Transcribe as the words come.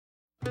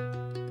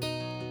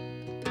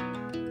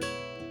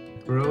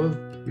growth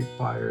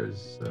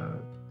requires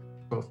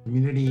both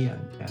community and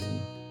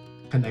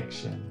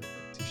connection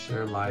to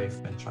share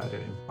life and try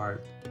to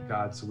impart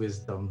God's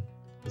wisdom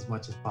as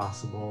much as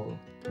possible.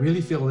 Really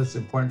feel it's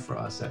important for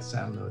us at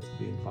Samno to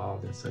be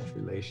involved in such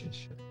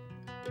relationship.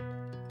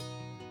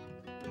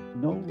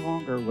 No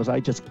longer was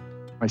I just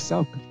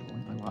myself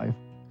controlling my life,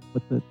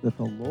 but that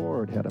the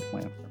Lord had a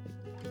plan for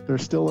me.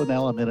 There's still an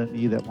element in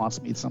me that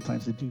wants me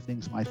sometimes to do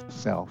things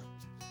myself,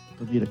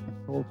 for me to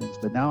control things.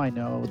 But now I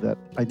know that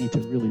I need to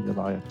really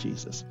rely on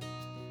Jesus,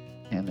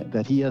 and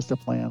that He has the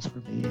plans for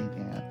me,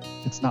 and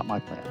it's not my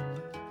plan.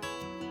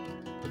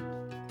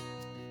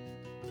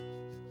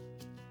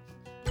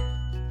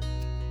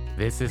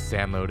 This is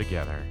Samlo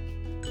Together,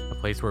 a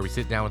place where we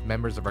sit down with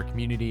members of our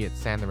community at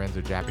San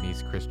Lorenzo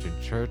Japanese Christian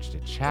Church to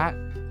chat,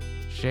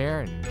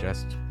 share, and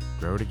just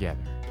grow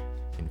together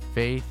in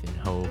faith, in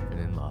hope, and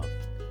in love.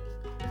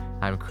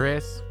 I'm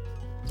Chris.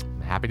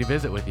 I'm happy to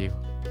visit with you.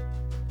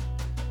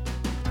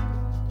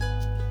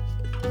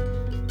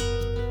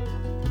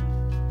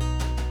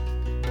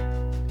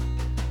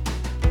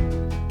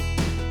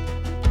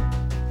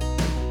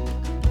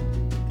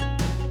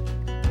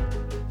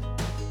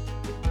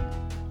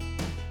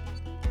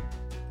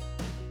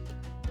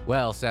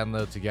 Well,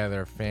 Samlo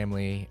Together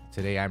family,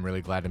 today I'm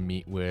really glad to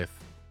meet with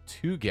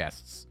two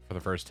guests for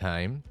the first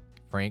time,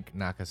 Frank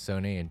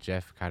Nakasone and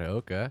Jeff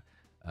Kataoka,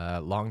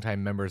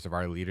 longtime members of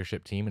our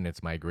leadership team, and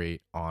it's my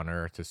great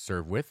honor to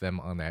serve with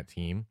them on that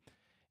team.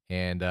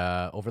 And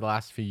over the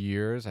last few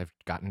years, I've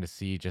gotten to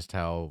see just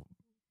how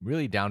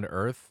really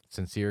down-to-earth,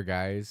 sincere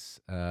guys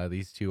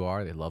these two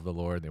are. They love the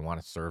Lord. They want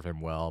to serve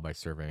Him well by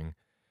serving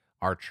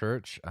our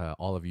church,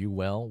 all of you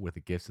well, with the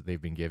gifts that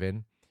they've been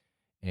given.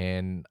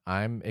 And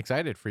I'm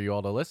excited for you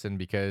all to listen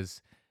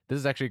because this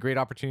is actually a great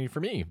opportunity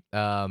for me,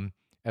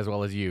 as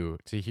well as you,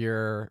 to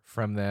hear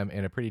from them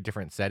in a pretty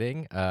different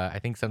setting. I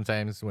think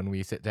sometimes when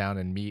we sit down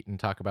and meet and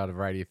talk about a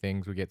variety of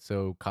things, we get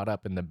so caught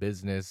up in the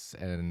business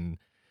and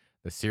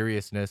the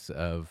seriousness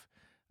of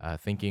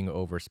thinking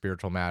over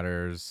spiritual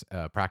matters,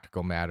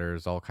 practical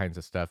matters, all kinds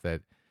of stuff that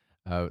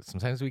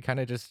sometimes we kind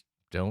of just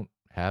don't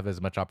have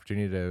as much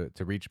opportunity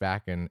to reach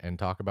back and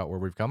talk about where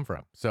we've come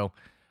from. So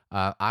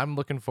I'm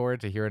looking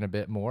forward to hearing a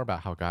bit more about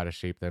how God has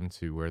shaped them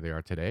to where they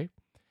are today.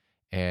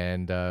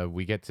 And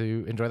we get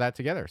to enjoy that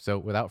together. So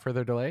without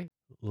further delay,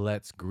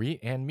 let's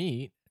greet and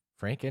meet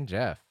Frank and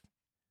Jeff.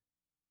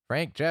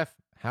 Frank, Jeff,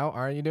 how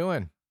are you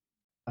doing?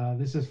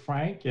 This is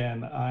Frank,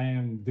 and I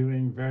am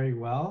doing very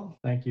well.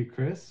 Thank you,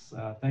 Chris.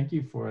 Thank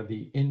you for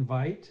the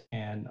invite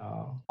and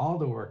all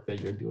the work that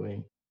you're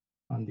doing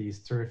on these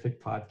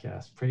terrific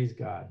podcasts. Praise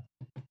God.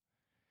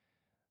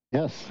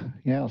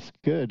 Yes,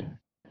 good.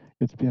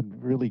 It's been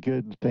really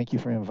good. Thank you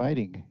for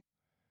inviting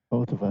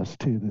both of us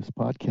to this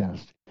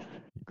podcast,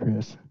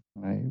 Chris.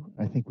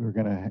 I think we're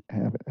going to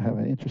have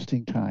an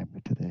interesting time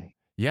today.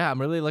 Yeah,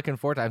 I'm really looking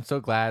forward to it. I'm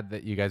so glad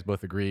that you guys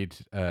both agreed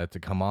to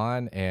come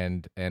on,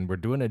 and we're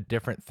doing a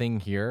different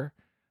thing here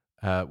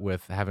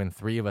with having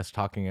three of us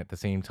talking at the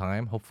same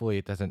time. Hopefully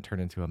it doesn't turn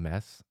into a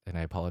mess, and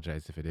I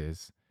apologize if it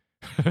is.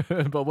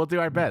 But we'll do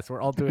our best.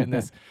 We're all doing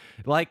this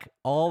like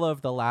all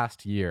of the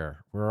last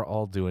year. We're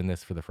all doing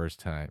this for the first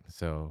time,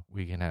 so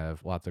we can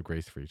have lots of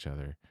grace for each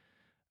other.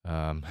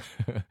 But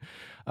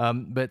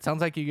it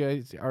sounds like you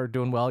guys are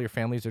doing well. Your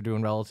families are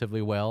doing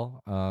relatively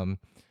well.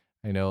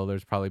 I know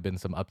there's probably been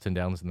some ups and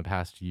downs in the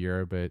past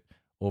year, but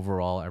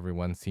overall,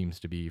 everyone seems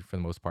to be, for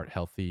the most part,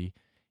 healthy,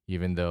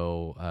 even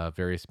though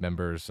various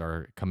members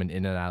are coming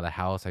in and out of the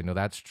house. I know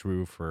that's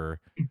true for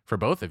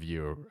both of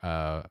you,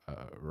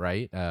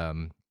 right?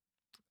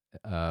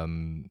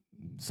 Some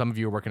of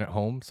you are working at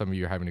home. Some of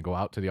you are having to go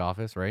out to the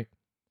office, right?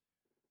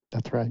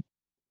 That's right.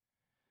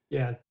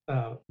 Yeah,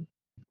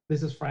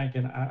 this is Frank,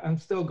 and I'm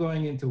still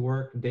going into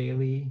work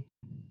daily.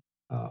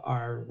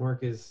 Our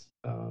work is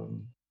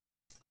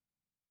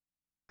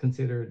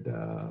considered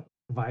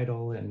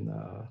vital, and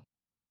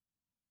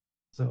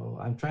so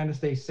I'm trying to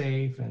stay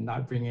safe and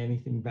not bring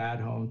anything bad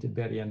home to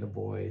Betty and the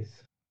boys.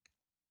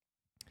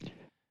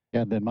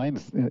 Yeah, then mine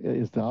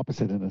is the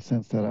opposite in the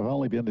sense that I've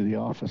only been to the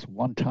office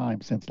one time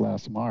since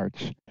last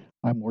March.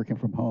 I'm working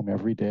from home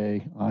every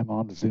day. I'm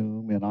on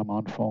Zoom and I'm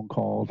on phone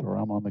calls or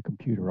I'm on the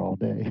computer all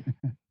day.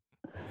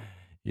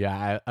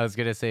 Yeah, I was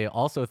gonna say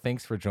also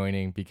thanks for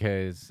joining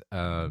because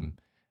I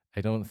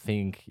don't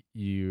think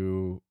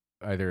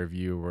either of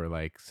you were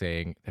like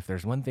saying if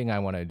there's one thing I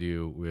want to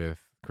do with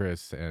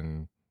Chris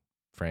and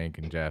Frank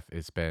and Jeff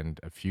is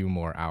spend a few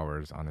more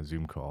hours on a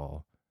Zoom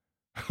call.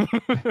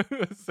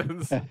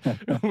 Since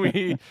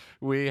we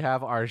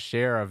have our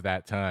share of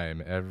that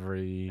time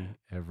every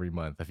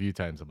month, a few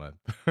times a month.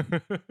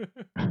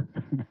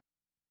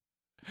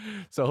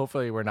 So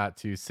hopefully we're not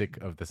too sick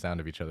of the sound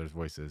of each other's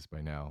voices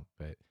by now.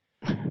 But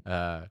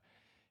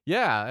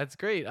yeah, that's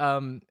great.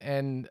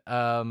 Any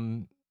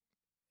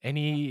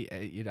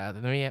let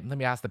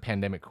me ask the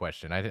pandemic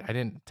question. I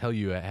didn't tell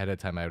you ahead of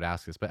time I would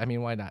ask this, but I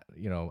mean, why not?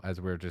 As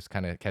we're just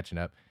kind of catching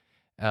up.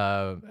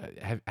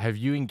 Have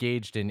you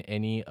engaged in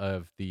any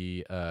of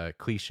the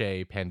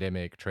cliche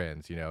pandemic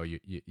trends?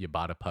 You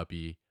bought a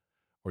puppy,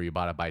 or you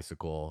bought a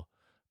bicycle,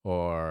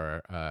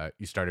 or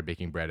you started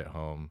baking bread at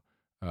home?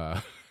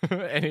 Uh,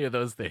 any of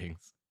those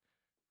things?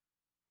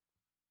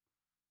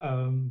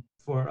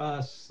 For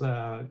us,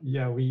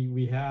 yeah,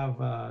 we have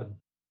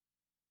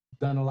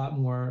done a lot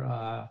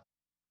more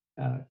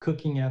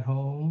cooking at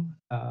home.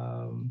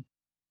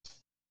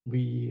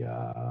 We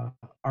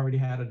already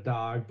had a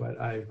dog, but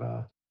I've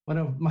one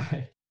of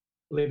my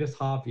latest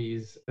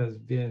hobbies has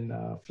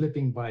been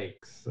flipping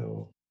bikes.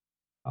 So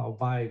I'll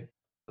buy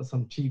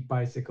some cheap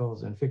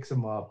bicycles and fix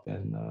them up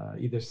and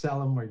either sell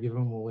them or give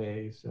them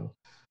away. So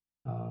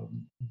um,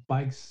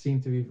 bikes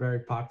seem to be very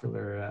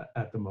popular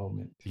at the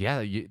moment.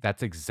 Yeah,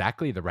 that's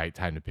exactly the right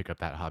time to pick up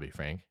that hobby,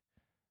 Frank.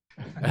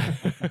 I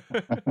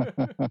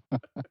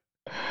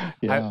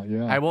Yeah,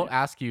 yeah. I won't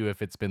ask you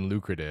if it's been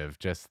lucrative,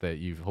 just that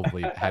you've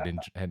hopefully had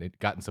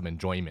gotten some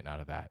enjoyment out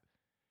of that.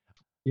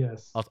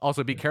 Yes.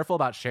 Also, be Yes. careful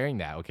about sharing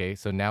that. Okay,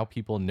 so now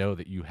people know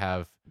that you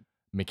have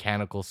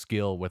mechanical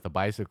skill with a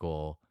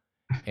bicycle,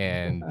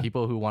 and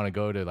people who want to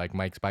go to like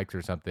Mike's Bikes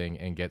or something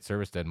and get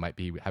service done might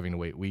be having to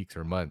wait weeks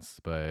or months,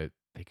 but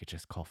they could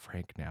just call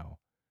Frank now.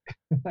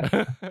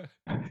 I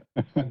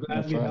That's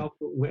gladly right. help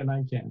when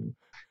I can.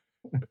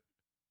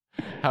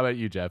 How about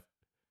you, Jeff?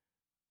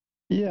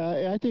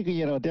 Yeah, I think,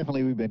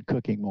 definitely we've been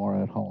cooking more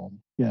at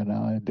home,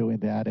 and doing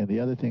that. And the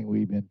other thing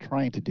we've been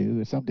trying to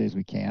do is some days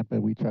we can't,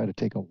 but we try to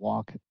take a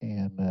walk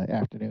in the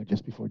afternoon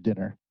just before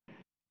dinner.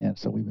 And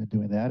so we've been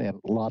doing that. And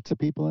lots of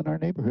people in our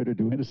neighborhood are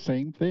doing the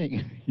same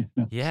thing,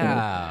 So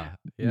Yeah,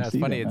 you yeah, it's see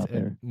funny. them It's out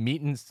there.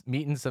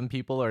 meeting some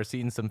people or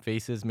seeing some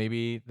faces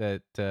maybe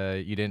that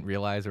you didn't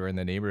realize were in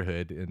the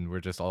neighborhood, and we're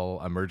just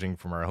all emerging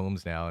from our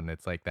homes now, and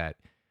it's like that,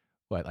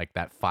 what, like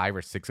that 5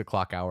 or 6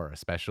 o'clock hour,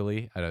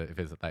 especially. I don't know if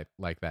it's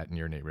like that in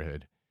your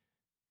neighborhood.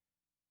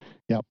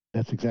 Yep,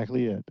 that's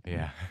exactly it.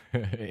 Yeah,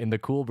 in the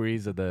cool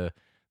breeze of the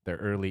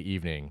early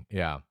evening.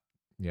 Yeah,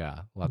 yeah,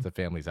 lots of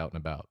families out and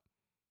about.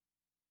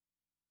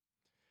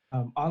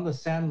 On the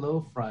San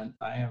Lo front,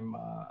 I am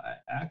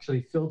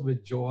actually filled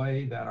with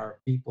joy that our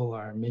people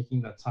are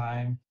making the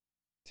time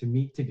to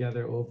meet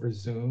together over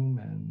Zoom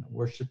and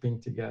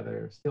worshiping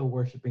together, still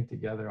worshiping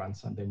together on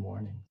Sunday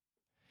morning.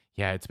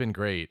 Yeah, it's been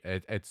great.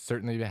 It's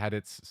certainly had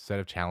its set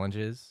of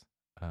challenges.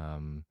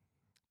 Um,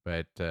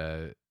 but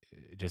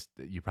just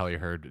you probably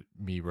heard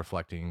me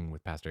reflecting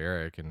with Pastor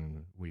Eric,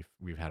 and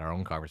we've had our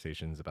own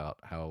conversations about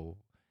how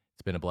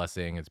it's been a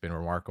blessing. It's been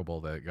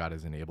remarkable that God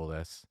has enabled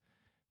us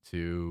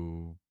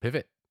to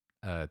pivot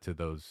to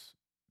those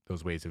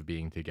ways of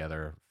being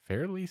together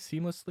fairly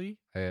seamlessly.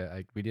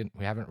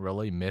 We haven't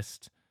really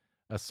missed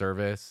a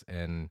service,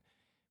 and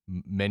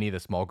many of the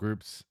small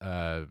groups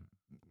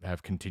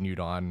have continued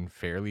on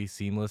fairly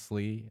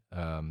seamlessly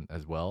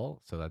as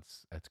well. So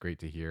that's great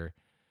to hear.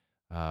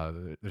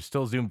 There's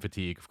still Zoom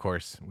fatigue, of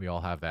course. We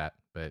all have that,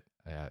 but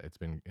it's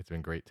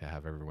been great to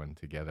have everyone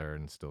together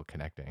and still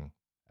connecting.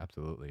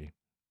 Absolutely,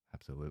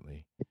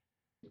 absolutely.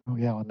 Oh,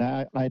 yeah.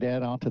 And I'd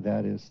add on to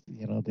that is,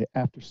 the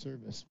after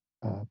service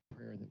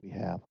prayer that we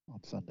have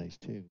on Sundays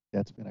too.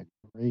 That's been a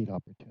great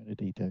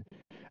opportunity to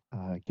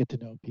get to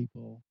know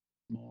people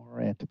more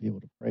and to be able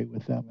to pray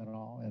with them and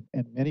all.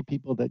 And many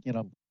people that,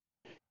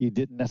 you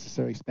didn't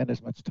necessarily spend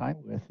as much time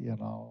with,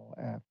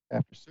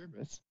 after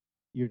service,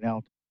 you're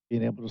now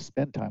being able to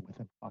spend time with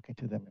them, talking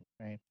to them and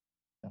praying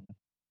with them. So that's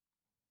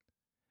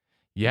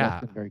Yeah,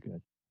 been very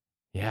good.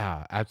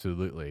 yeah,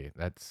 absolutely.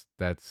 That's.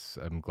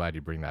 I'm glad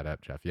you bring that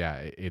up, Jeff. Yeah,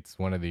 it's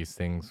one of these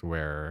things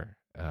where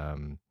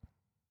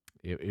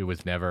it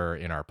was never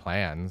in our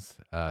plans.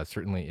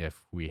 Certainly,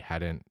 if we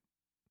hadn't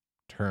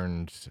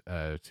turned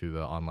to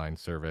the online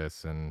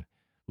service and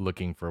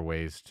looking for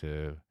ways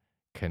to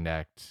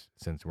connect,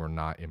 since we're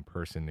not in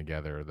person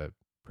together, that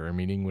prayer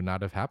meeting would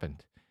not have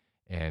happened.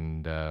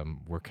 And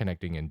we're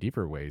connecting in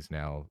deeper ways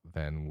now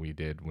than we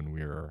did when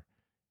we were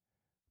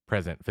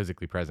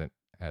physically present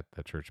at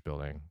the church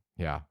building.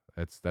 Yeah,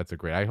 that's a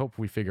great. I hope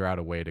we figure out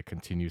a way to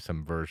continue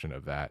some version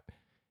of that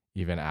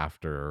even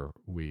after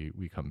we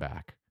come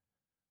back.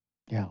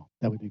 Yeah,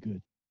 that would be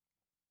good.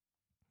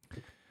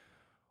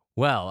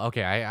 Well,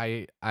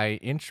 okay. I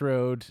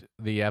introed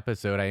the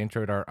episode. I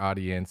introed our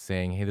audience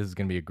saying, "Hey, this is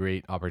going to be a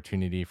great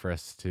opportunity for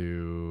us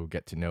to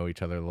get to know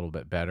each other a little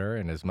bit better."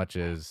 And as much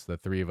as the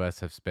three of us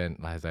have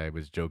spent, as I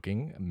was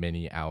joking,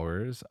 many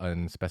hours,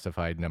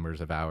 unspecified numbers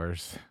of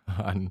hours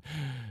on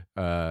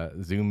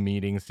Zoom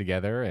meetings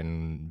together,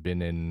 and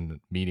been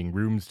in meeting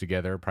rooms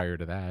together prior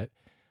to that,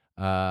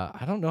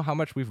 I don't know how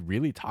much we've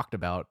really talked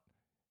about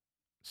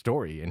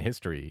story and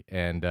history,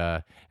 and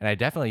I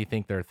definitely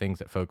think there are things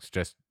that folks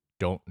just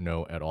don't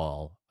know at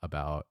all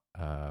about.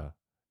 I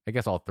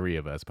guess all three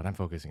of us, but I'm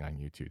focusing on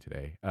you two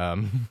today.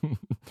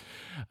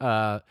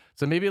 So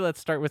maybe let's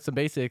start with some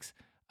basics.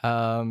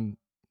 Um,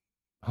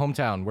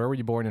 Hometown, where were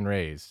you born and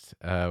raised?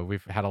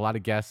 We've had a lot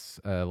of guests,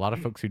 a lot of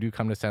folks who do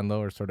come to San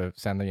Lo are sort of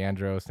San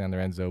Leandro, San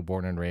Lorenzo,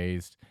 born and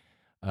raised,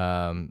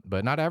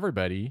 but not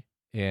everybody.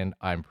 And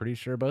I'm pretty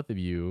sure both of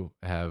you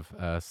have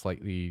a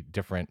slightly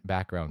different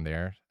background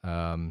there.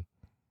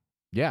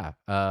 Yeah.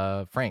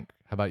 Frank,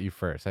 how about you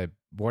first? I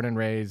born and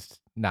raised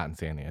not in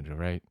San Leandro,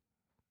 right?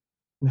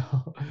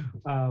 No,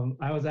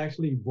 I was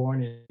actually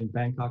born in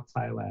Bangkok,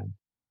 Thailand,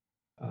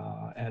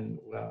 and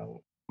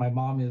my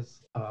mom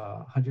is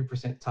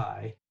 100%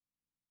 Thai.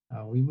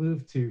 We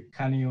moved to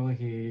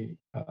Kaneohe,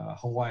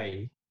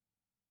 Hawaii,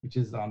 which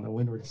is on the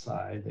windward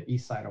side, the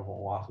east side of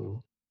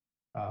Oahu,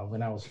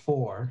 when I was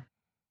 4.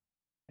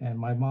 And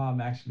my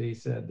mom actually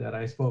said that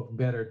I spoke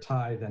better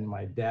Thai than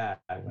my dad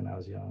when I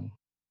was young.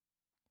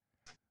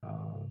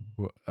 Um,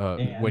 When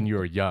and you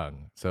were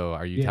young. So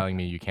are you yeah, telling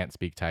me you can't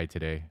speak Thai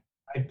today?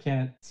 I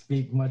can't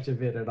speak much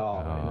of it at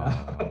all right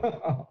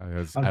Oh, now, I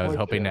was hoping to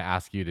unfortunately.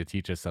 ask you to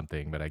teach us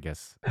something, but I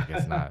guess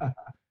not.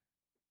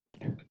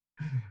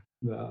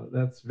 No,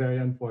 that's very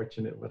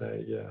unfortunate, but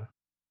yeah.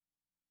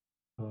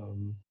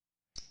 Um,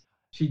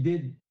 she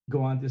did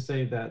go on to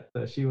say that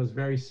she was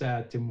very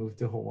sad to move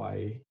to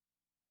Hawaii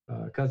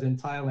because in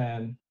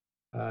Thailand,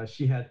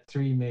 she had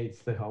 3 maids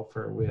to help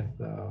her with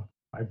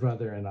my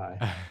brother and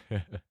I.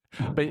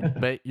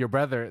 But your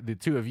brother, the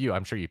two of you,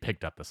 I'm sure you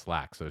picked up the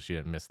slack, so she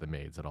didn't miss the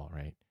maids at all,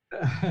 right?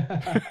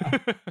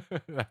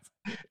 That's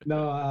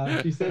No,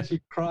 she said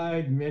she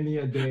cried many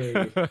a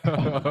day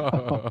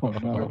Oh or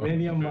no.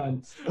 many a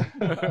month.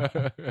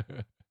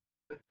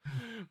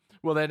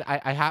 Well, then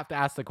I have to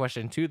ask the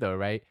question too, though,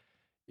 right?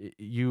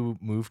 You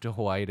moved to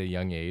Hawaii at a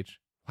young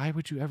age. Why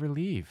would you ever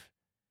leave?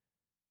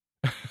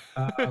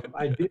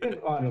 I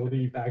didn't want to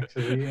leave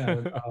actually,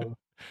 and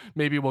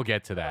Maybe we'll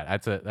get to that.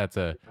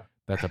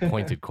 That's a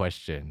pointed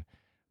question,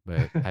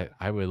 but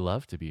I would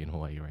love to be in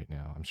Hawaii right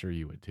now. I'm sure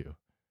you would too.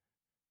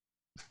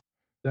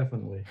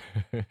 definitely.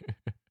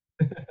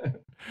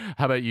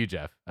 How about you,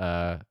 Jeff?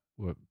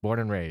 Born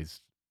and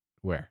raised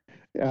where?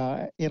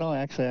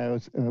 Actually, I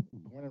was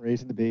born and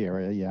raised in the Bay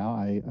Area. Yeah,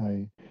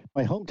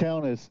 my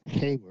hometown is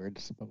Hayward,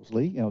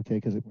 supposedly. Okay,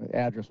 because the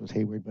address was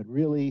Hayward, but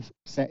really,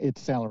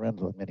 it's San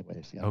Lorenzo in many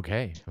ways.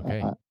 Okay,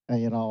 okay,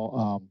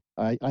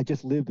 I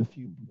just lived a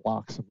few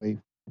blocks away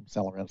from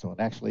San Lorenzo, and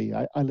actually,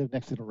 I lived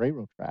next to the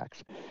railroad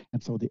tracks,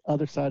 and so the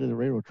other side of the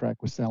railroad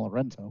track was San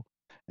Lorenzo,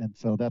 and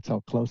so that's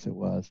how close it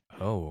was.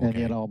 oh, And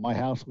okay. my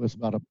house was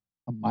about a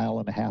mile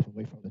and a half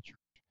away from the church.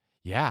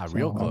 Yeah,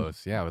 real So,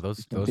 close. Yeah, well,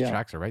 those yeah,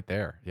 tracks are right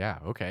there. Yeah,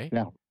 okay.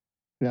 yeah.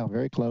 Yeah,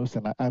 very close.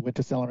 And I went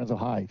to San Lorenzo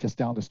High, just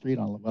down the street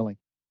on Llewellyn.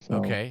 So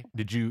Okay.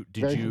 Did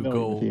very you familiar with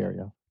go the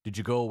area.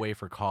 away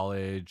for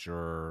college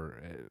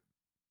or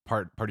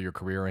part of your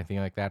career or anything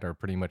like that, or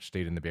pretty much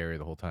stayed in the Bay Area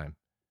the whole time?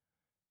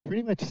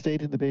 Pretty much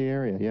stayed in the Bay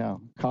Area. Yeah,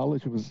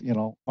 college was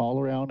all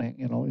around.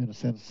 In a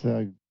sense,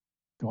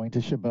 going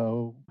to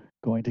Chabot,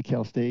 going to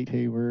Cal State,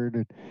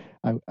 Hayward.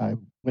 And I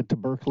went to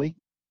Berkeley.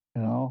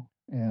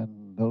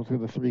 And those are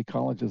the 3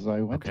 colleges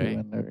I went to, Okay.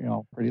 and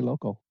they're pretty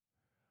local.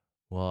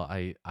 Well,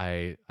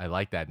 I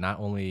like that. Not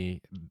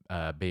only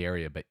Bay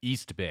Area, but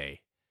East Bay.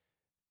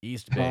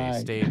 East Bay.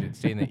 Right.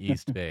 Stay in the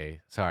East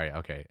Bay. Sorry.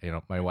 Okay.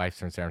 My wife's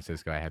from San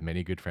Francisco. I have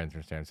many good friends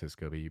from San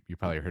Francisco, but you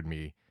probably heard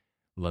me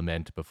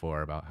lament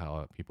before about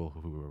how people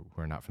who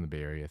are not from the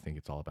Bay Area think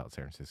it's all about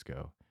San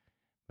Francisco,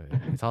 but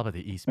it's all about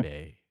the East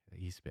Bay.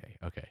 The East Bay.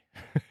 Okay.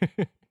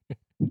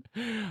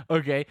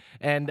 Okay.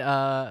 And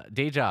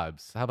day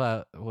jobs. How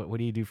about what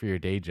do you do for your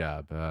day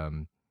job?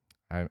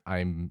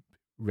 I'm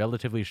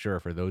relatively sure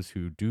for those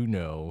who do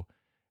know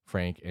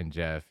Frank and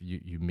Jeff,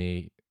 you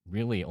may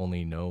really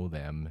only know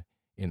them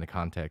in the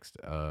context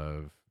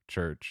of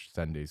church,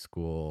 Sunday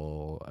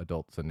school,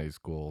 adult Sunday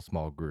school,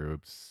 small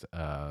groups,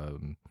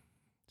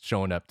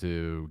 showing up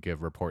to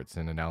give reports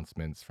and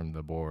announcements from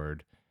the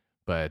board.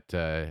 But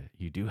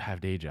you do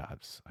have day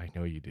jobs. I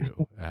know you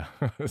do.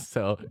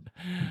 So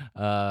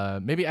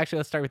maybe actually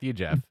let's start with you,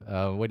 Jeff.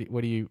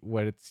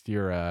 What's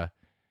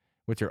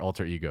your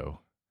alter ego?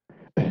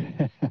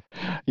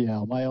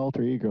 Yeah, my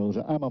alter ego is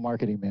I'm a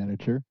marketing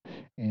manager,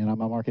 and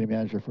I'm a marketing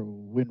manager for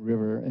Wind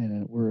River,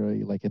 and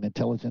we're like an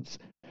intelligence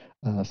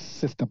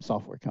system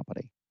software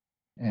company.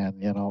 And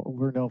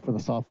we're known for the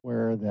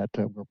software that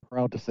we're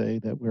proud to say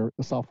that we're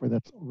the software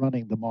that's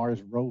running the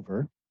Mars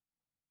rover,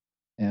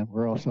 and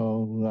we're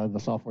also the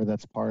software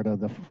that's part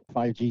of the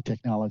 5G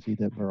technology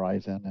that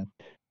Verizon and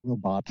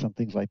robots and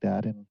things like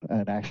that, and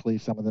actually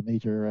some of the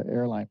major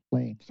airline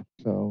planes.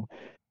 So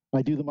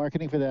I do the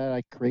marketing for that.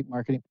 I create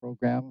marketing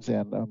programs,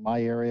 and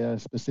my area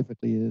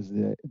specifically is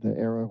the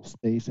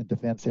aerospace and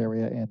defense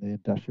area and the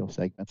industrial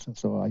segments. And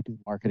so I do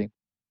marketing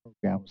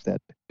programs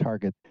that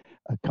target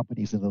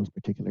companies in those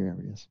particular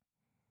areas.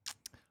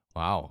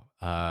 Wow.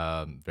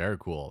 Very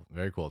cool.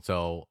 Very cool.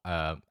 So,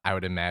 I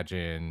would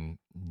imagine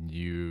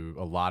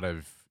a lot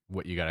of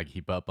what you got to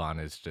keep up on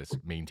is just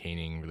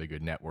maintaining really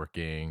good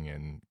networking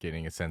and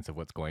getting a sense of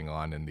what's going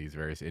on in these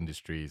various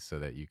industries so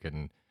that you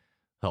can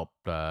help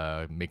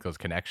make those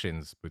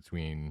connections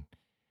between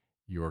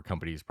your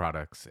company's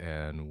products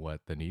and what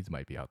the needs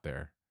might be out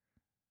there.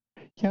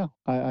 Yeah,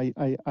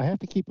 I have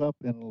to keep up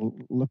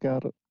and look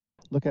at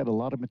a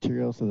lot of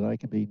material so that I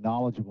can be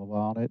knowledgeable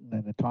on it, and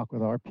then talk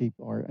with our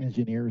people, our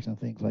engineers and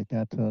things like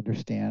that to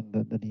understand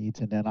the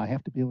needs. And then I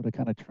have to be able to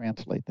kind of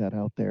translate that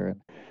out there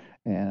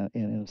and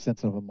in a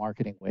sense of a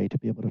marketing way to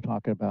be able to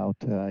talk about,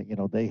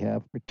 they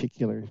have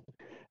particular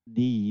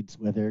needs,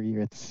 whether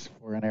it's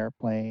for an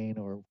airplane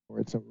or for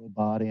it's a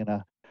robot in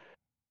a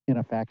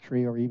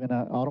factory or even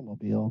an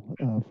automobile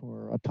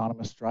for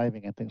autonomous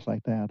driving and things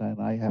like that.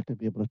 And I have to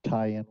be able to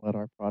tie in what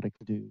our products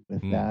do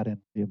with Hmm. that and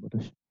be able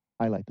to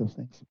highlight those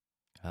things.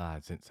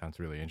 It sounds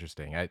really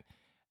interesting.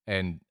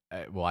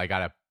 Well, I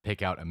gotta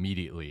pick out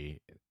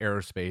immediately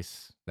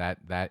aerospace,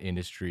 that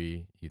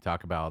industry. You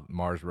talk about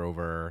Mars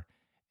rover,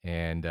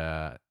 and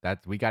that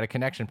we got a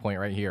connection point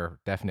right here,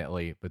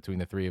 definitely between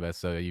the three of us.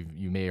 So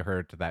you may have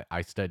heard that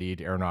I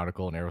studied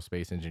aeronautical and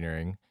aerospace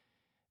engineering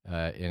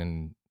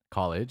in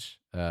college.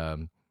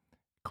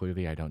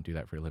 Clearly, I don't do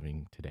that for a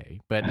living today,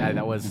 but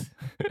that was.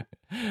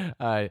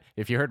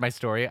 If you heard my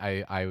story,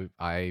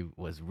 I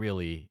was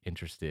really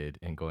interested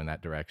in going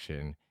that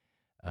direction,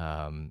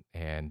 and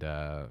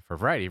for a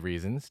variety of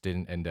reasons,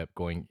 didn't end up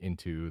going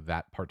into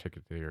that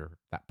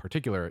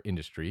particular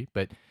industry.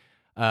 But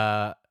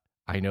uh,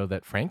 I know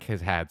that Frank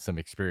has had some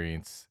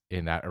experience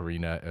in that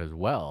arena as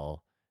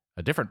well,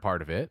 a different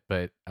part of it.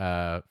 But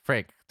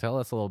Frank, tell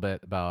us a little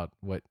bit about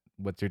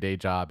what's your day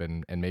job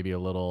and maybe a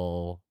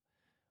little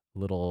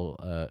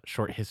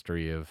short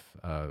history of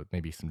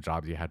maybe some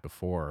jobs you had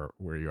before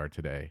where you are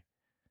today.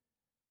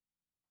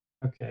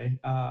 Okay.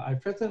 I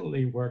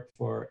presently work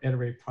for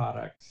Iterate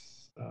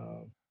Products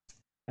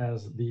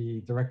as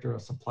the director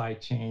of supply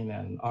chain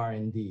and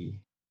R&D.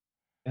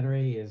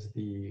 Iterate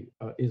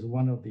is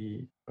one of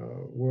the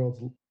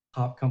world's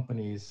top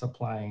companies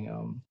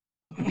supplying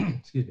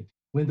excuse me,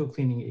 window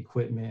cleaning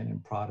equipment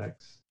and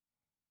products,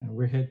 and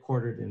we're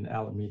headquartered in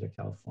Alameda,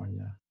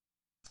 California.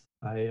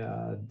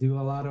 I do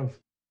a lot of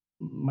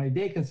my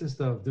day consists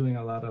of doing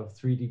a lot of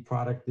 3D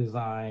product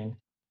design,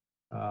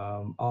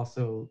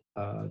 also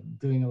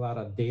doing a lot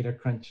of data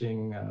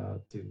crunching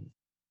to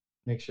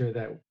make sure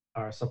that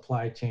our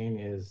supply chain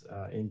is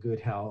in good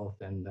health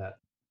and that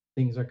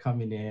things are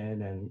coming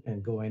in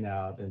and going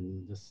out,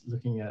 and just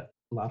looking at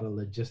a lot of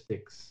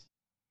logistics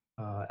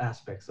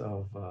aspects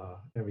of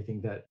everything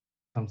that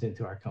comes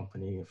into our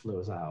company and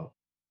flows out.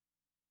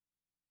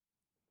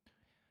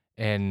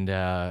 And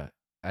I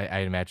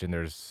imagine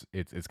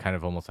it's kind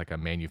of almost like a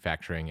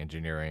manufacturing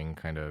engineering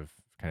kind of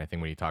thing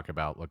when you talk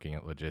about looking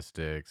at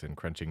logistics and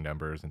crunching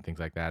numbers and things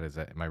like that.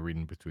 Am I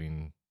reading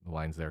between the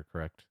lines there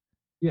correct?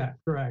 Yeah,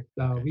 correct.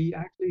 Okay. We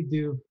actually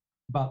do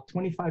about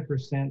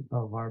 25%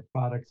 of our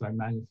products are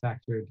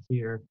manufactured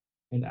here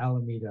in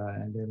Alameda,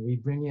 and then we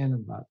bring in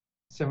about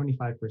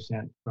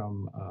 75%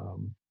 from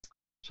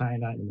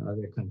China and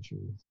other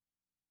countries.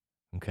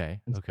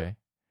 Okay. And so, Okay.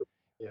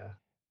 yeah, uh,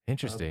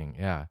 Interesting.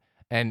 Yeah.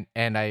 And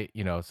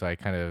so I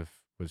kind of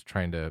was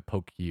trying to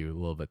poke you a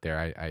little bit there.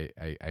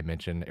 I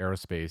mentioned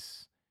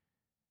aerospace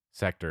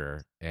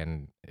sector,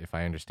 and if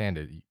I understand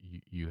it,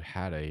 you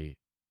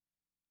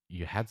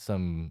had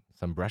some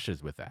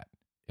brushes with that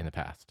in the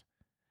past.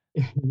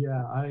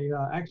 yeah, I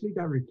actually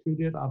got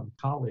recruited out of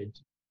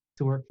college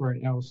to work for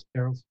an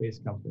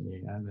aerospace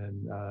company, and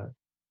then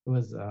it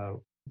was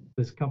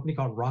this company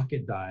called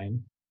Rocketdyne,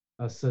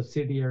 a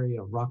subsidiary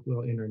of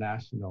Rockwell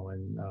International,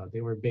 and they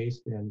are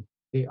based in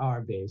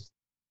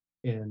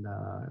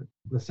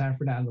the San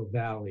Fernando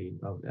Valley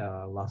of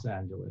Los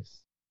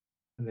Angeles.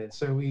 And then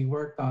so we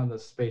worked on the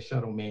space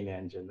shuttle main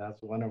engine.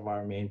 That's one of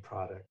our main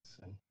products,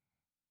 and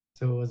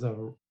so it was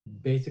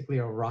basically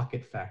a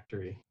rocket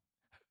factory.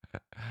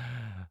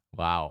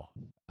 Wow.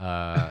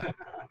 Uh,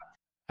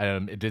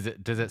 does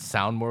it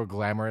sound more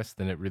glamorous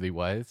than it really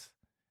was?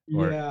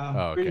 Or Yeah,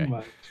 oh, pretty okay.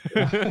 much.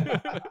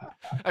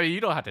 I mean,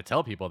 you don't have to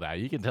tell people that.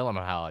 You can tell them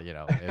how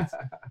it's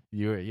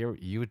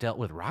you dealt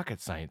with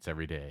rocket science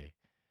every day.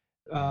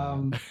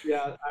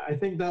 Yeah, I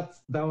think that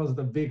was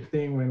the big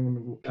thing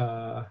when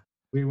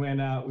we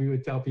went out. We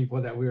would tell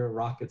people that we were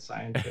rocket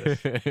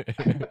scientists.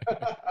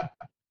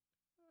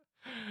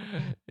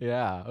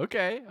 Yeah.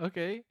 Okay.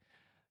 Okay.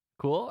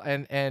 Cool.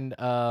 And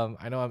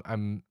I know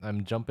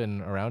I'm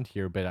jumping around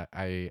here, but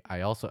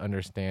I also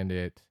understand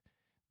it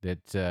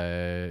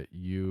that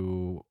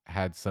you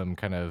had some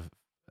kind of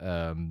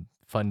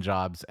fun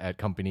jobs at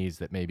companies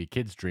that maybe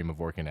kids dream of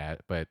working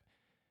at, but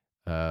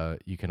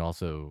you can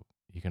also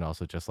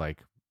just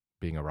like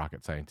being a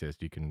rocket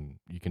scientist, you can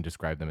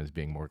describe them as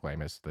being more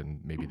glamorous than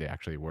maybe they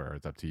actually were.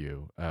 It's up to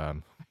you.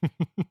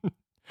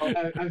 Well,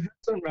 I've had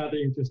some rather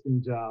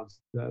interesting jobs.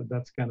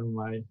 That's kind of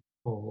my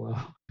whole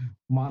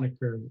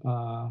moniker.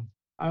 I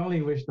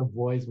only wish the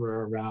boys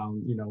were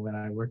around, when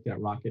I worked at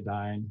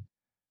Rocketdyne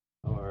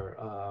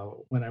or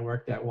when I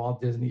worked at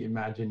Walt Disney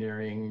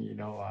Imagineering,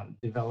 on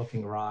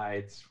developing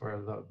rides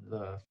for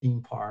the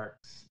theme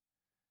parks.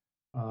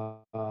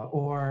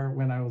 Or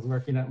when I was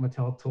working at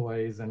Mattel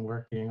Toys and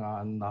working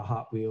on the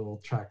Hot Wheel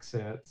track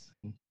sets,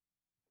 you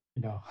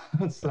know.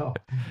 So,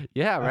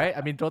 Yeah, uh, right.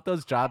 I mean, don't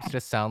those jobs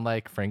just sound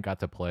like Frank got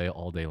to play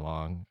all day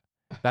long?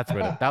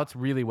 That's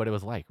really what it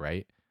was like,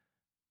 right?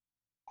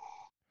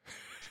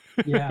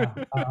 yeah.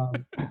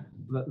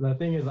 The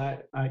thing is,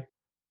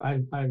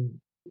 I've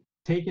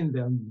taken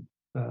them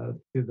to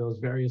those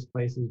various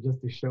places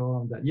just to show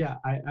them that, yeah,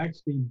 I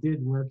actually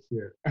did work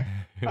here.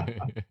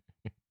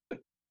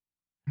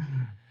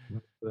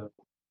 But,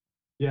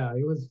 Yeah,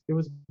 it was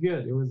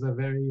good. It was a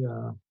very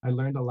I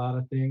learned a lot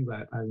of things.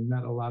 I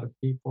met a lot of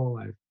people.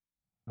 I've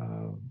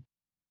um,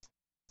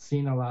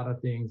 seen a lot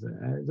of things.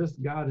 And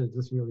just God has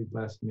just really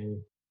blessed me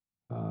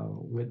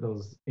with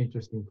those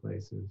interesting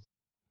places.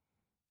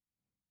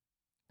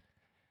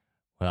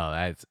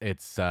 Well,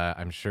 it's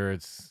I'm sure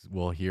it's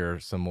we'll hear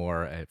some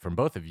more from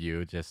both of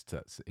you just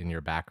in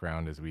your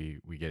background as we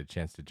get a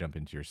chance to jump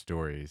into your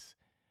stories.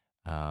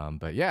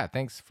 But yeah,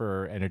 thanks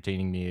for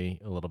entertaining me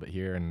a little bit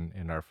here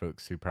and our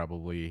folks who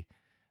probably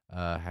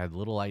had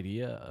little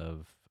idea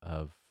of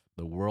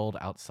the world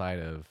outside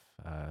of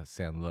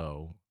San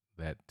Lo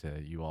that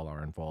you all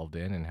are involved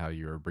in and how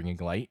you're bringing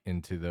light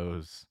into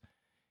those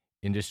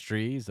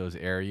industries, those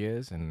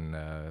areas, and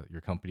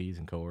your companies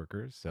and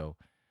coworkers. So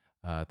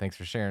thanks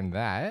for sharing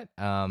that.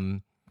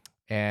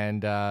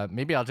 And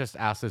maybe I'll just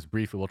ask this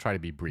briefly. We'll try to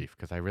be brief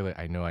because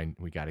I know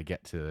we got to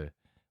get to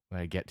when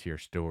I get to your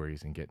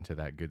stories and get into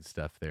that good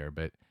stuff there.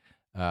 But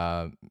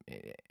uh,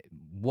 eh,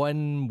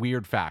 one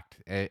weird fact,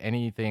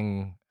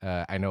 anything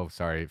I know.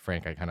 Sorry,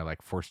 Frank, I kind of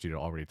like forced you to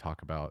already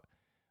talk about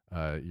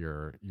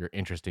your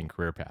interesting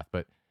career path,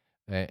 but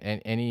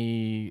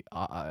any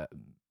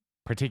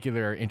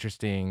particular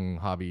interesting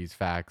hobbies,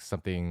 facts,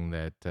 something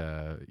that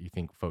you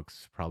think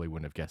folks probably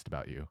wouldn't have guessed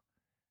about you.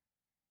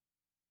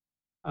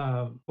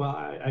 Well,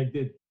 I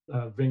did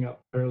bring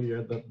up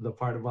earlier the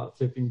part about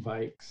flipping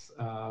bikes,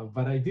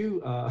 but I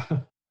do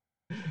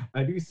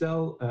I do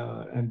sell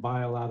and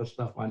buy a lot of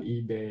stuff on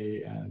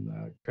eBay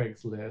and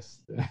Craigslist.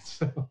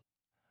 So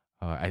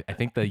I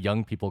think the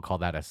young people call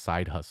that a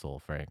side hustle,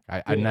 Frank.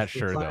 I'm not yes,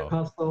 sure though.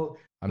 the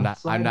I'm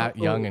side not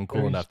hustle young is and cool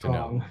very enough to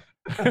know.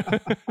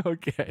 strong.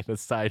 Okay, the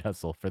side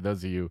hustle. For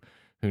those of you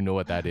who know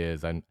what that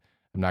is, I'm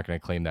not going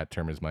to claim that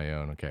term as my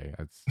own. Okay,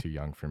 that's too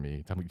young for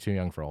me. I'm too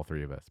young for all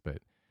three of us. But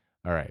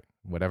all right,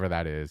 whatever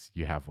that is,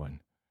 you have one.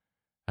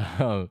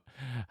 How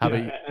about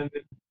Yeah, you?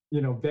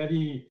 and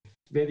Betty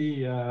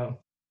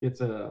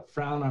gets a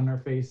frown on her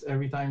face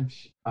every time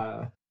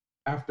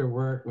after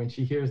work when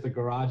she hears the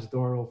garage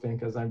door open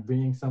because I'm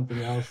bringing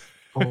something else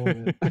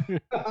home.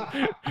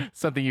 And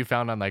Something you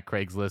found on like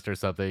Craigslist or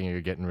something, and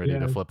you're getting ready to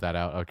yes, flip that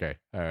out. Okay,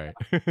 all right.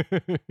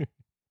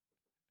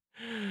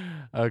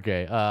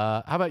 Okay.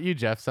 How about you,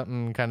 Jeff?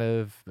 Something kind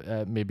of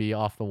maybe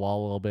off the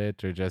wall a little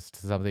bit, or just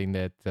something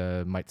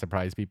that might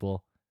surprise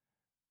people.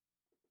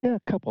 Yeah,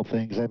 a couple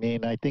things. I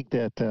mean, I think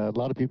that a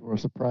lot of people were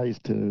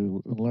surprised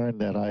to learn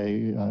that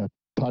I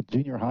taught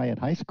junior high and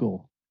high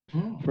school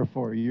mm, for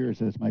 4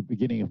 years as my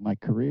beginning of my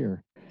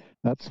career.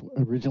 That's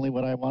originally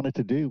what I wanted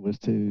to do was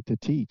to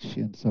teach,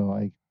 and so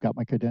I got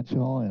my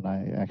credential and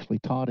I actually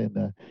taught in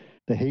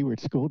the Hayward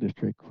School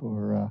District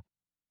for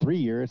 3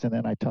 years, and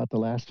then I taught the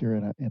last year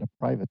in a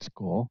private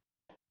school,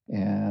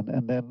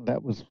 and then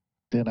that was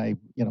then I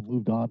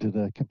moved on to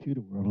the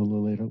computer world a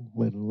little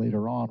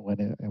later on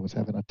when I was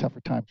having a tougher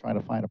time trying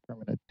to find a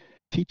permanent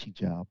teaching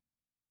job.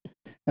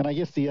 And I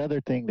guess the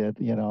other thing that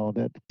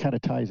that kind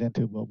of ties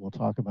into what we'll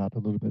talk about a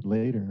little bit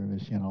later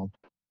is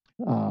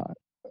uh,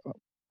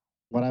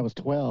 when I was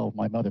 12,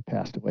 my mother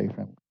passed away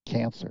from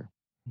cancer.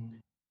 mm,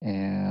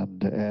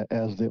 And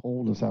as the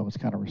oldest, I was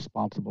kind of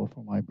responsible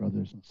for my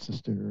brothers and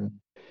sister,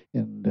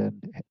 and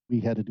then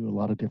we had to do a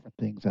lot of different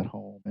things at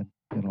home, and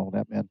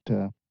that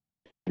meant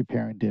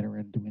preparing dinner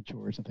and doing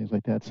chores and things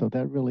like that. So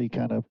that really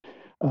kind of,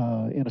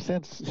 in a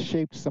sense,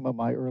 shaped some of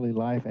my early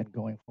life and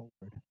going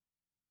forward.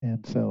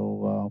 And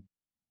so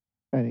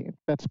I think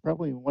that's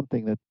probably one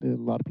thing that a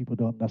lot of people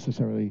don't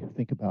necessarily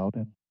think about,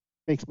 and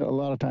makes me a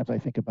lot of times I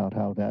think about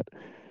how that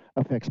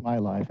affects my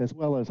life, as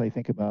well as I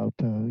think about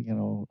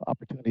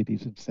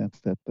opportunities and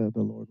sense that the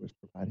Lord was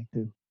providing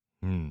too.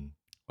 Hmm.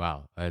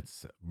 Wow,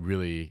 that's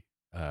really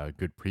a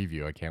good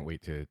preview. I can't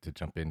wait to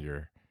jump into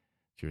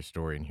your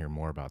story and hear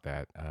more about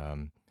that.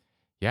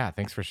 Yeah,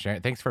 thanks for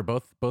sharing. Thanks for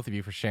both of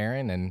you for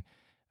sharing,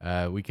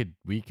 and we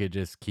could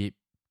just keep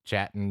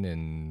chatting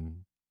and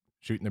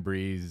shooting the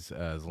breeze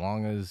as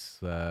long as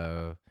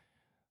the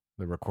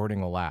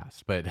recording will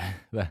last. But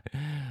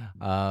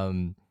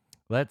um,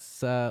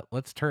 let's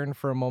turn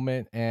for a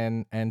moment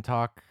and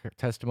talk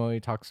testimony,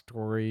 talk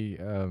story,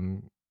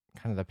 kind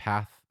of the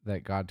path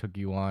that God took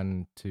you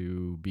on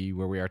to be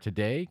where we are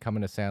today,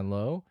 coming to San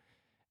Lo,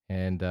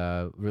 and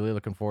really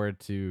looking forward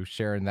to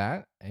sharing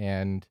that.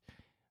 And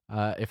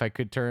if I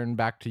could turn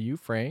back to you,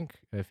 Frank,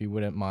 if you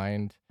wouldn't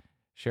mind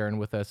sharing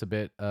with us a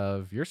bit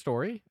of your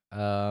story.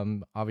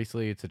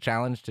 Obviously, it's a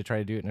challenge to try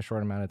to do it in a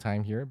short amount of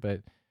time here,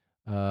 but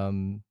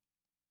um,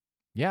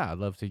 yeah, I'd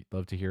love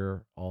to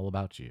hear all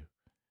about you.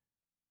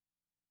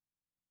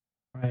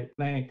 right,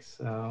 thanks.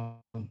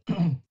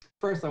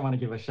 First, I want to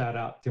give a shout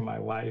out to my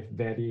wife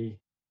Betty,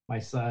 my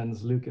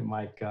sons Luke and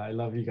Micah. I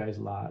love you guys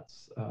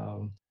lots.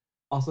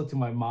 Also to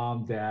my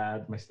mom,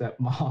 dad, my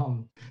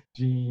stepmom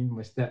Jean,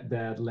 my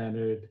stepdad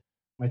Leonard,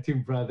 my two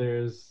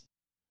brothers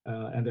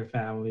and their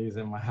families,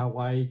 and my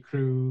Hawaii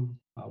crew,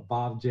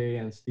 Bob, Jay,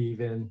 and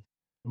Steven,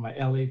 and my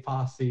LA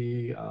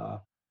posse,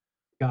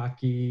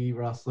 Gaki,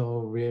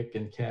 Russell, Rick,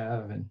 and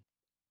Kev, and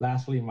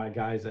lastly, my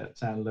guys at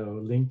San Lo,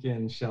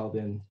 Lincoln,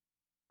 Sheldon,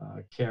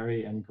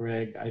 Carrie and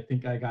Greg. I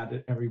think I got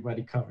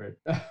everybody covered.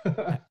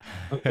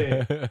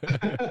 Okay.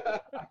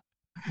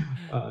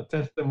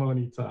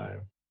 Testimony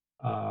time.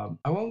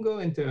 I won't go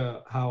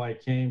into how I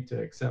came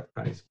to accept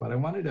Christ, but I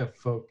wanted to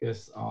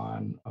focus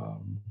on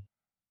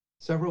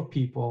several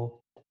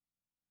people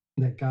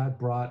that God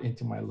brought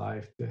into my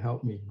life to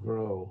help me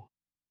grow,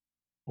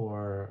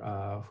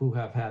 or who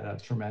have had a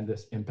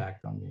tremendous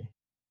impact on me.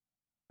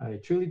 I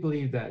truly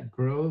believe that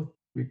growth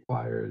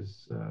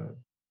requires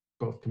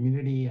both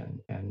community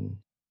and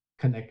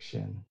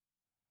connection.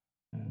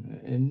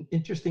 And an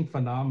interesting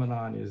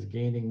phenomenon is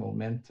gaining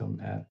momentum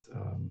at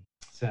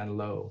San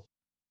Lo.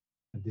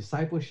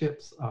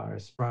 Discipleships are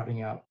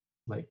sprouting up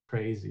like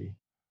crazy.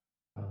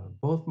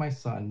 Both my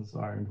sons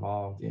are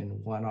involved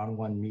in one on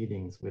one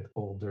meetings with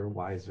older,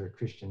 wiser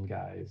Christian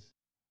guys.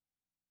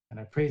 And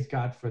I praise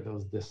God for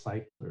those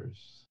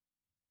disciplers.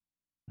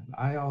 And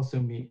I also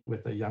meet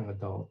with a young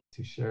adult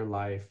to share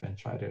life and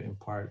try to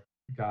impart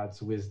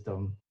God's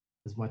wisdom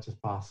as much as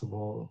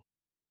possible,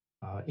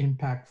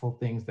 impactful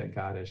things that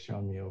God has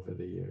shown me over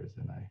the years.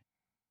 And I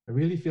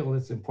really feel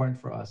it's important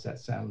for us at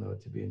San Lo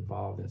to be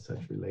involved in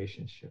such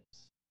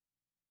relationships.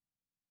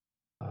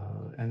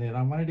 And then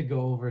I wanted to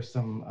go over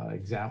some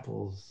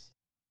examples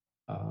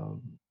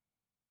um,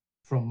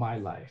 from my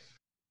life.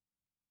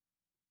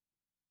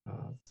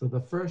 So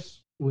the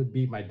first would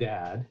be my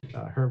dad,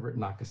 Herbert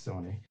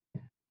Nakasone.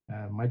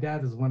 My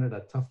dad is one of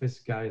the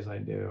toughest guys I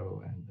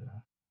knew, and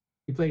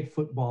he played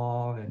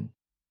football and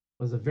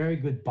was a very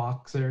good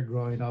boxer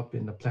growing up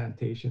in the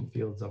plantation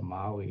fields of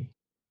Maui.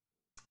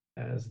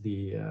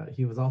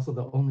 He was also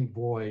the only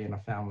boy in a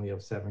family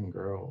of 7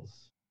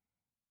 girls.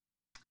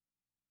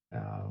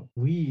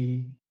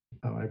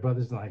 My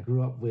brothers and I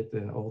grew up with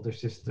an older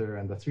sister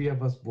and the 3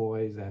 of us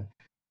boys, and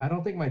I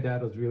don't think my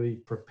dad was really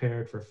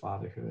prepared for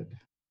fatherhood.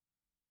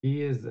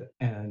 He is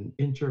an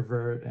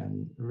introvert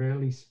and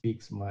rarely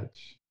speaks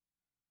much.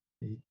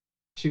 He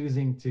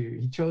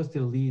chose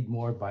to lead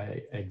more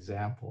by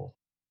example.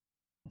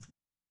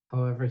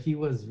 However, he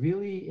was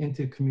really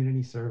into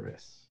community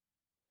service,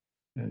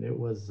 and it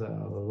was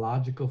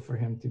logical for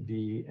him to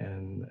be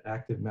an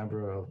active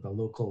member of the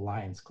local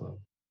Lions Club.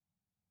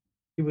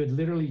 He would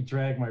literally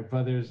drag my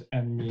brothers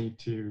and me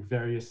to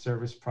various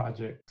service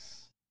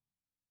projects.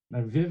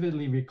 And I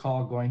vividly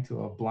recall going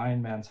to a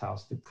blind man's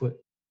house to put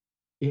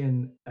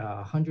in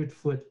a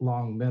 100-foot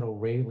long metal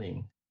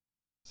railing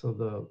so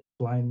the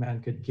blind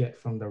man could get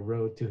from the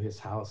road to his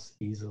house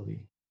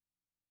easily.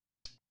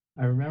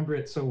 I remember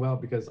it so well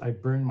because I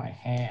burned my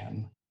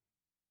hand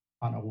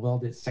on a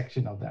welded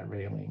section of that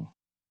railing.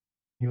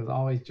 He was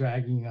always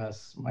dragging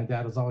us, my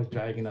dad was always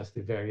dragging us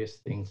to various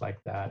things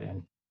like that.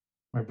 And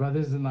my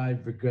brothers and I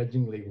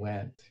begrudgingly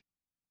went.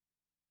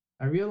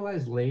 I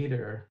realized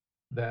later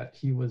that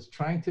he was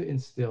trying to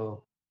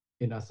instill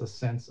in us a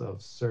sense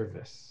of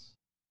service,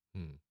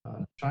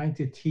 trying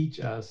to teach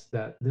us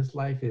that this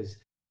life is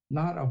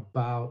not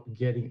about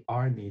getting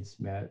our needs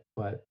met,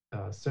 but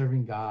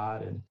serving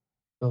God and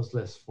those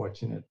less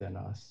fortunate than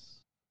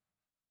us.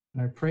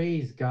 And I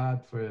praise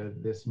God for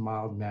this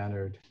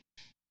mild-mannered,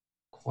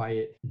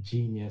 quiet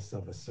genius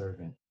of a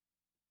servant.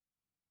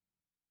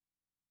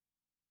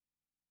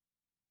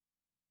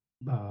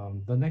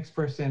 The next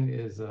person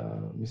is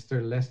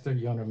Mr. Lester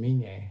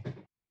Yonomine.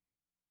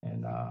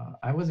 And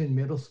I was in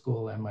middle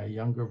school and my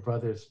younger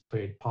brothers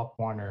played Pop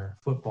Warner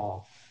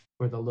football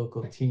for the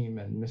local team.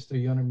 And Mr.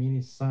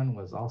 Yonomine's son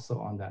was also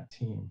on that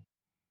team.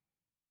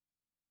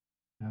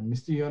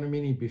 Mr.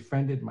 Yonomine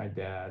befriended my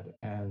dad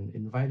and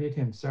invited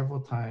him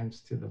several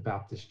times to the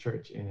Baptist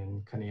church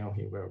in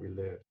Kaneohe, where we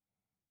live.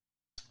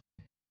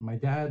 My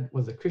dad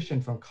was a Christian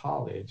from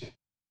college,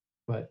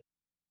 but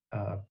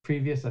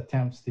previous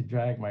attempts to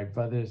drag my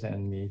brothers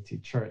and me to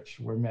church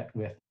were met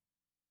with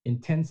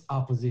intense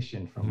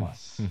opposition from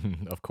us.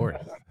 Of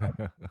course.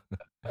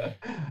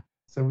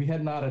 So we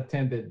had not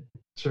attended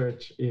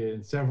church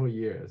in several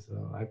years.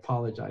 So I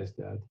apologize,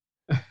 Dad.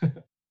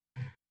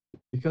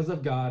 Because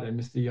of God and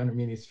Mr.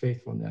 Yonomine's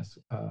faithfulness,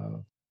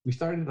 we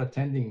started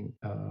attending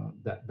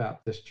that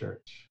Baptist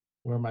church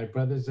where my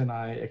brothers and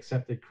I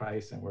accepted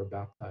Christ and were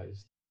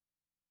baptized.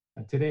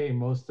 And today,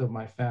 most of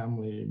my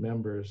family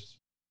members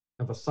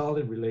have a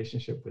solid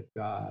relationship with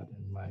God.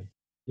 And my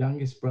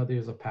youngest brother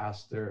is a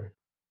pastor.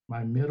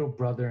 My middle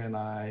brother and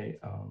I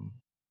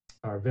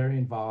are very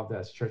involved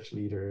as church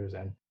leaders.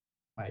 And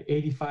my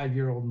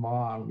 85-year-old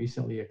mom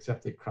recently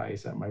accepted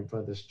Christ at my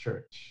brother's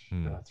church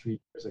 3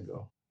 years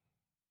ago.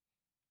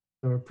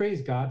 So I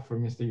praise God for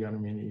Mr.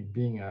 Yonomine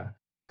being a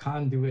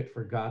conduit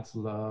for God's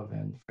love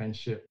and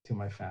friendship to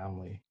my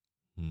family.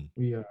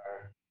 We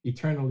are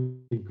eternally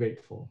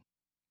grateful.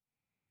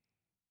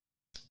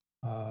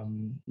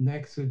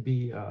 Next would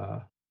be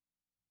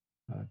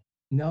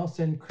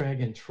Nelson,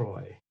 Craig, and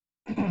Troy.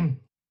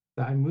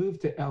 I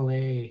moved to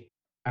LA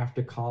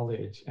after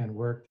college and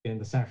worked in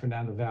the San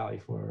Fernando Valley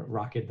for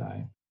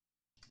Rocketdyne.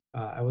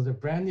 I was a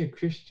brand new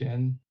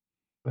Christian,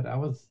 but I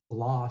was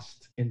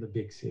lost in the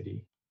big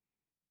city.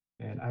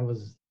 And I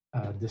was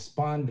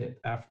despondent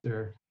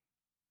after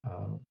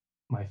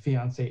my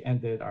fiance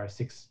ended our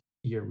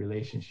year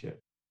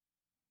relationship.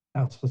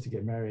 I was supposed to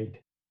get married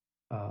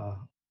a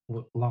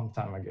long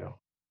time ago.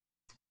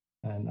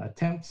 And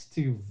attempts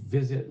to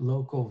visit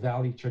local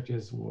valley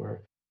churches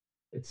were,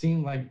 it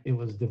seemed like it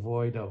was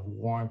devoid of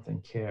warmth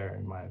and care,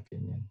 in my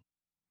opinion.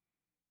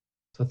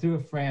 So through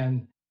a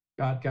friend,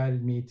 God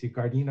guided me to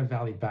Gardena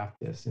Valley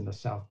Baptist in the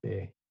South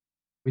Bay,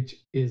 which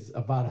is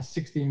about a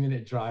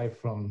 60-minute drive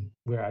from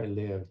where I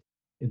live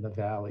in the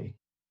valley.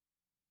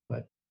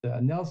 But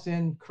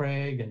Nelson,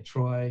 Craig, and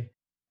Troy,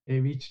 they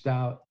reached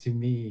out to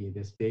me,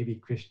 this baby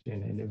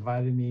Christian, and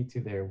invited me to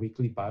their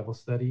weekly Bible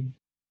study.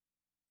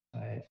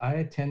 I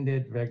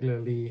attended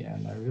regularly,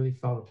 and I really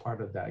felt a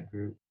part of that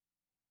group.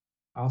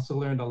 I also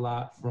learned a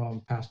lot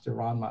from Pastor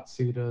Ron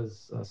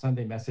Matsuda's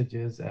Sunday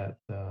messages at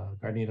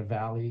Gardena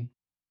Valley.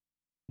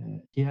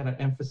 He had an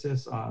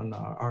emphasis on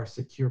our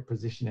secure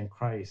position in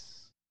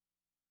Christ,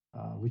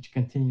 which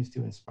continues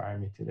to inspire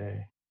me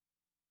today.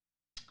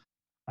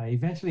 I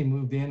eventually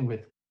moved in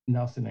with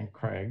Nelson and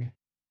Craig.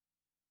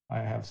 I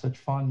have such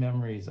fond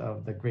memories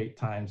of the great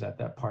times at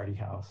that party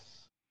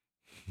house.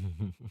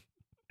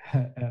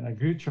 And I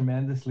grew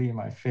tremendously in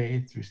my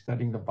faith through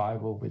studying the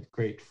Bible with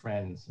great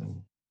friends.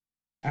 And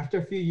after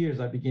a few years,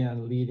 I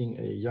began leading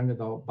a young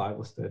adult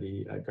Bible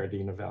study at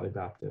Gardena Valley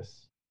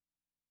Baptist.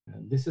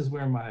 And this is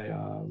where my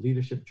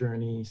leadership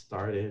journey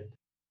started.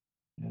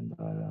 And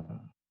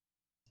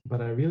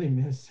but I really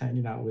miss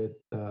hanging out with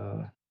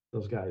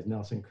those guys,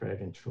 Nelson,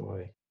 Craig, and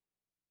Troy.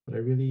 But I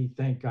really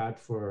thank God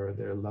for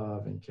their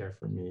love and care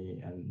for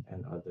me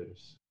and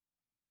others.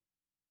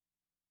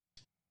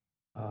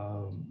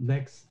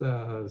 Next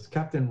is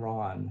Captain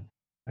Ron,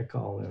 I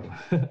call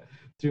him.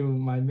 Through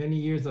my many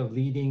years of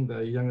leading the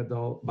young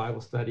adult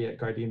Bible study at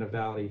Gardena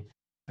Valley,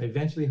 I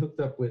eventually hooked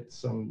up with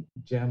some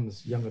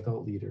GEMS young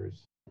adult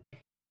leaders,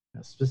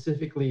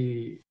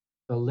 specifically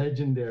the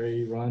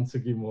legendary Ron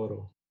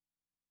Sugimoto.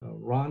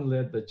 Ron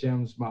led the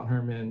GEMS Mount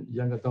Hermon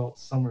young adult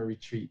summer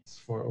retreats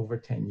for over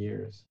 10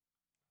 years.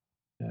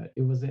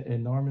 It was an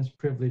enormous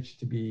privilege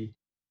to be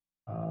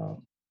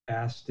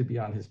asked to be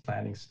on his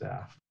planning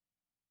staff.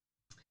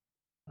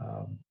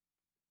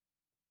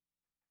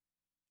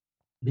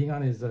 Being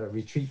on his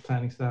retreat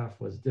planning staff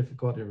was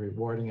difficult and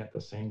rewarding at the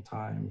same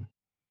time,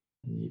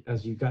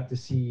 as you got to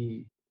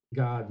see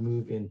God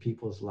move in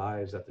people's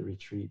lives at the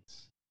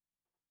retreats.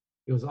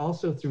 It was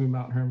also through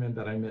Mount Hermon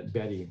that I met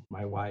Betty,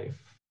 my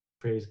wife.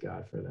 Praise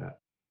God for that.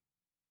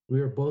 We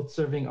were both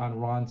serving on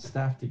Ron's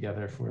staff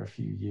together for a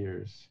few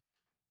years.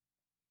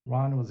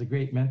 Ron was a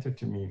great mentor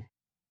to me.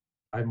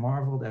 I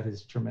marveled at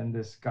his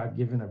tremendous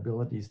God-given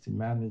abilities to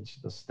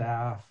manage the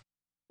staff,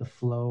 the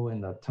flow,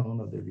 and the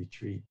tone of the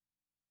retreat.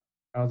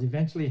 I was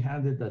eventually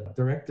handed the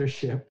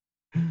directorship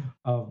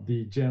of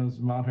the GEMS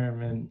Mount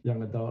Hermon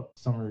Young Adult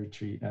Summer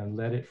Retreat and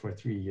led it for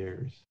 3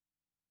 years.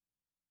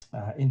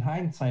 In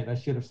hindsight, I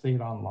should have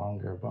stayed on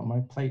longer, but my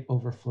plate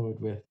overflowed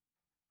with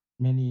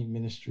many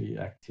ministry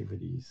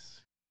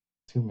activities,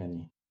 too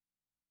many.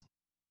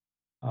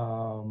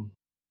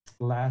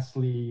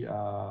 Lastly,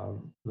 the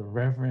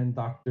Reverend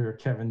Dr.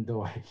 Kevin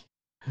Doi.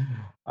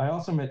 I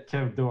also met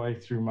Kev Doi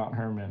through Mount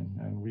Hermon,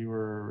 and we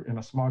were in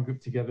a small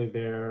group together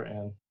there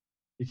and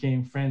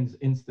became friends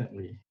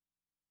instantly.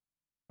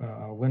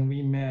 When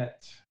we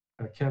met,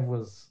 Kev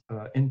was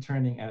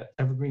interning at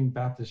Evergreen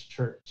Baptist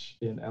Church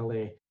in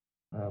LA,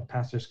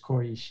 Pastors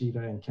Corey Ishida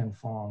and Ken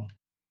Fong,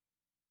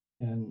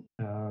 and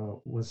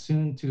Kev was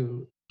soon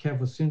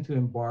to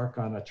embark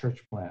on a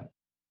church plant.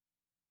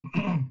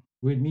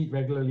 We'd meet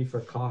regularly for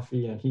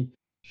coffee, and he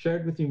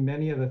shared with me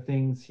many of the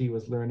things he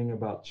was learning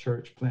about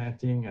church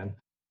planting and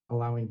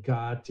allowing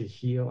God to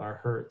heal our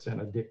hurts and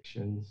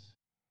addictions.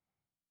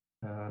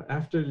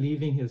 After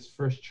leaving his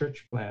first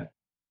church plant,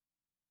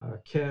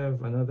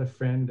 Kev, another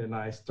friend, and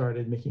I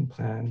started making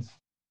plans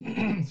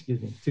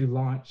to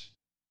launch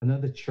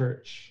another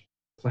church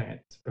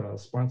plant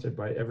sponsored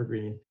by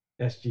Evergreen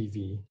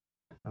SGV,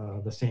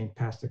 the same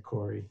Pastor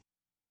Corey.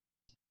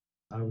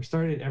 We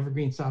started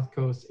Evergreen South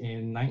Coast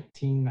in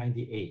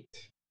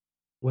 1998,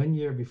 1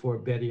 year before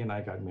Betty and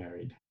I got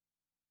married.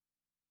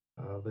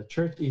 The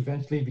church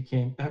eventually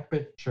became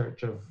Epic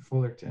Church of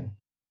Fullerton.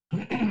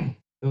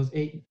 Those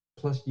 8+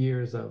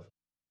 years of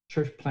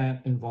church plant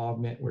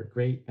involvement were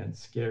great and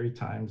scary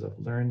times of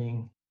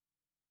learning,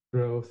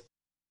 growth,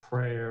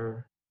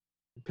 prayer,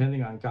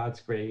 depending on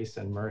God's grace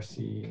and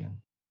mercy. And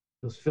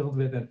it was filled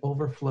with an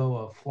overflow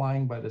of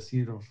flying by the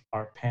seat of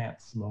our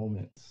pants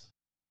moments.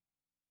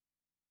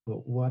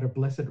 But what a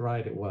blessed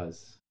ride it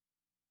was.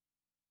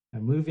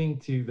 And moving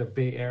to the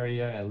Bay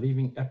Area and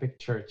leaving Epic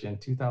Church in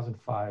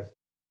 2005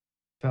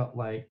 felt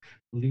like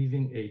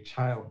leaving a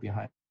child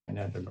behind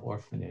at an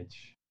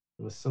orphanage.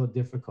 It was so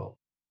difficult.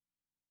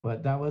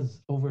 But that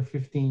was over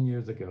 15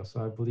 years ago,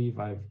 so I believe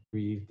I've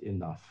grieved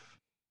enough.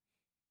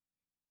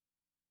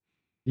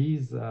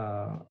 These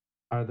are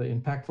the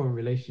impactful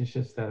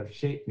relationships that have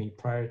shaped me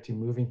prior to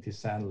moving to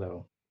San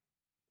Lo.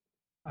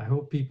 I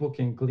hope people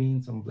can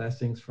glean some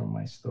blessings from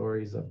my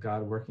stories of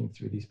God working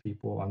through these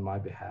people on my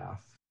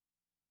behalf.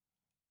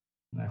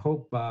 And I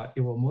hope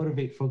it will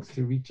motivate folks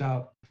to reach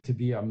out to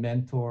be a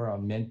mentor or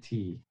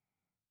mentee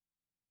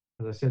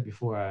as I said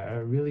before, I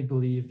really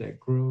believe that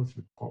growth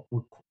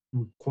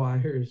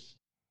requires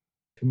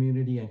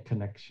community and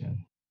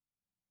connection.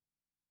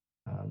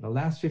 The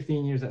last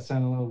 15 years at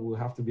San Lo will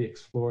have to be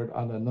explored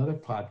on another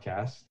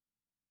podcast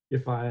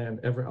if I am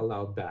ever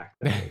allowed back,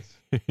 that is.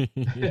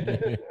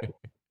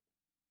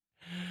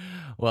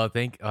 Well,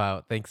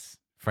 thanks,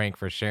 Frank,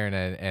 for sharing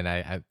it. And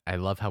I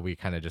love how we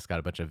kind of just got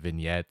a bunch of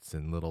vignettes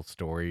and little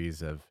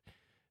stories of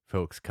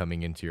folks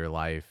coming into your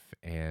life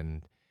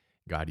and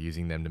God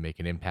using them to make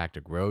an impact,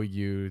 to grow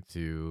you,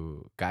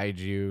 to guide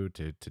you,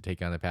 to take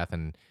you on the path.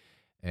 And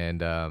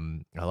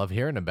I love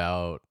hearing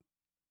about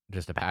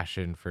just a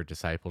passion for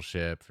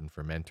discipleship and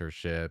for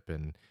mentorship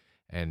and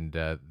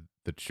the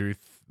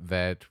truth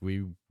that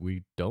we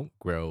don't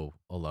grow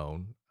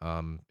alone.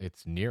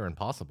 It's near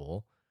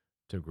impossible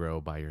to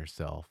grow by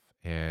yourself,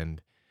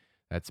 and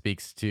that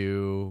speaks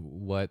to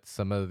what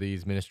some of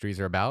these ministries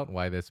are about.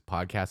 Why this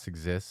podcast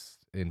exists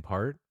in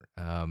part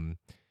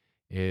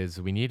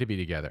is we need to be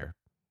together,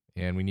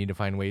 and we need to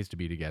find ways to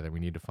be together. We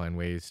need to find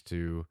ways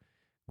to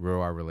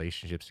grow our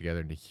relationships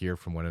together and to hear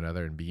from one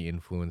another and be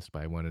influenced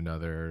by one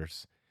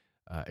another's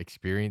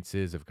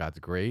experiences of God's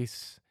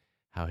grace,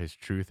 how His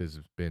truth has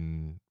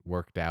been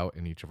worked out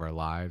in each of our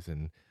lives.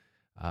 And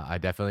I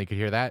definitely could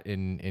hear that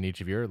in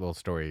each of your little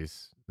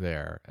stories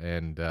there.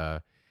 And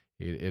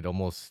it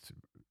almost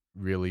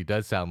really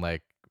does sound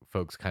like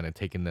folks kind of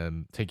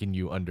taking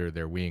you under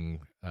their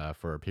wing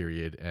for a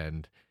period.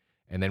 And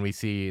then we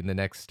see in the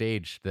next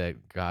stage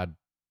that God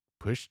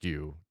pushed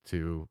you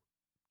to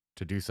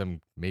do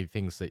some maybe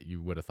things that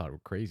you would have thought were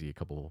crazy a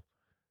couple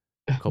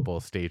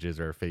of stages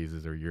or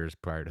phases or years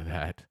prior to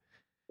that.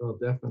 Oh,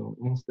 definitely,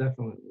 most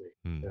definitely.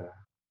 Yeah.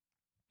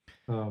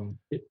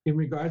 In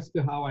regards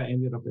to how I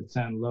ended up at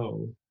San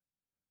Lo,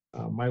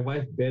 my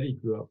wife Betty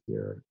grew up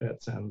here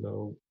at San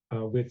Lo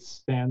with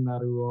Stan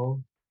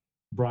Naruo,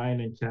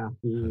 Brian and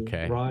Kathy,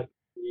 Okay. Rod,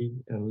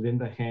 and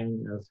Linda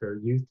Hang as her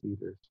youth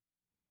leaders.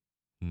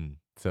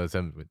 So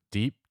some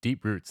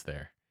deep roots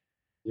there.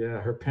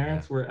 Yeah, her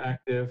parents were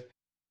active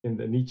in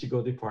the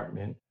Nichigo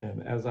department,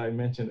 and as I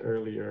mentioned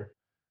earlier,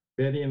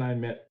 Betty and I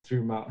met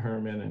through Mount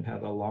Hermon and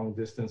had a long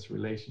distance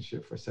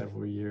relationship for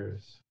several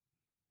years.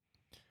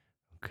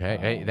 Okay.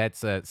 Hey, that's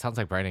sounds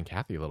like Brian and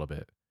Kathy a little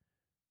bit.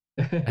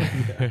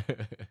 Yeah.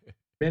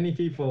 Many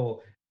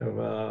people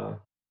have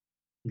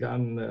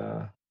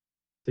gotten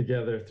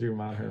together through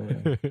Mount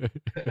Hermon.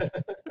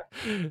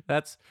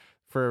 That's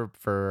for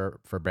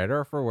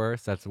better or for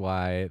worse. That's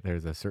why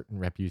there's a certain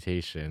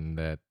reputation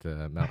that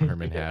Mount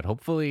Hermon had.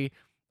 Hopefully,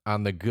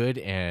 on the good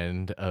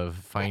end of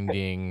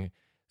finding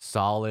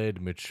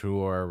solid,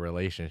 mature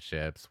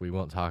relationships. We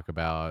won't talk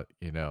about,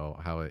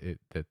 how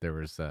that there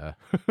was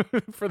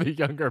for the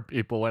younger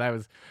people.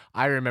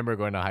 I remember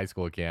going to high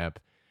school camp,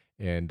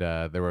 and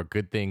there were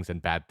good things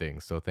and bad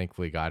things. So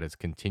thankfully, God has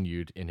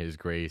continued in His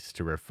grace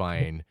to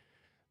refine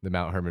the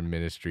Mount Hermon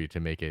ministry to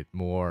make it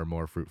more and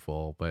more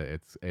fruitful. But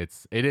it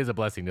is a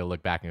blessing to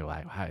look back and go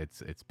like, wow,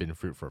 it's been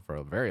fruitful for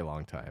a very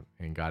long time,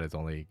 and God has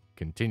only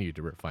continued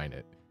to refine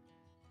it.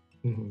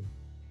 Mm-hmm.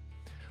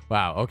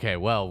 Wow. Okay.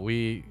 Well,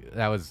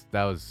 that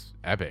was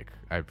epic.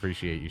 I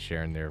appreciate you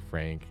sharing there,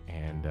 Frank.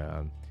 And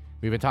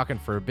we've been talking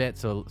for a bit,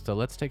 so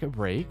let's take a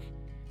break.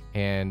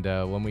 And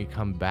when we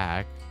come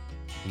back,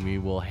 we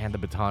will hand the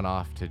baton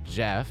off to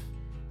Jeff.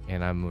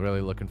 And I'm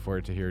really looking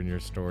forward to hearing your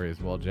story as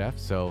well, Jeff.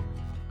 So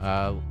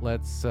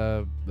let's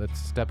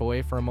step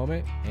away for a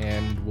moment,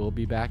 and we'll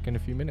be back in a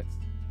few minutes.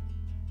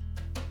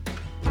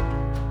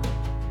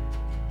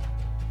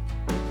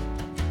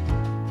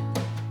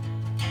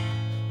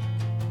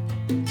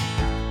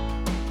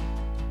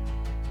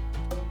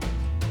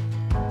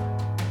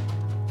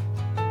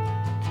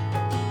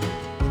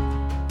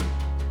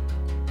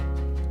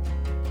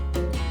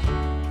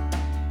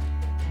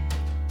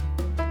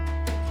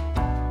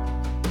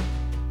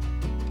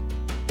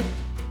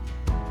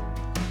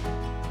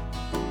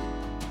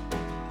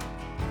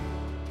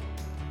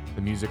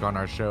 The music on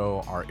our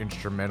show are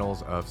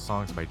instrumentals of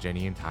songs by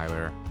Jenny and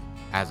Tyler.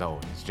 As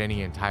always,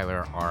 Jenny and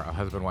Tyler are a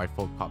husband-wife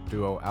folk pop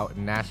duo out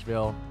in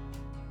Nashville,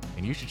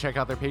 and you should check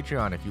out their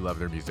Patreon if you love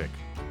their music.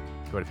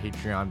 Go to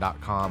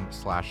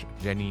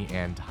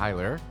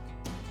patreon.com/JennyandTyler,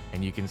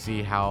 and you can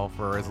see how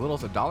for as little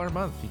as $1 a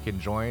month, you can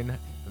join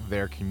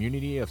their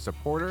community of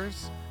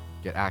supporters,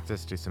 get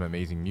access to some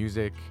amazing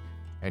music,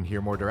 and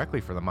hear more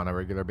directly from them on a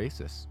regular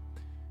basis.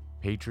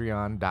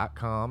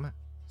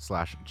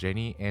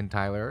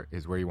 Patreon.com/JennyandTyler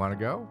is where you want to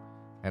go,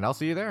 and I'll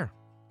see you there.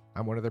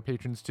 I'm one of their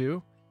patrons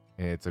too,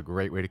 and it's a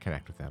great way to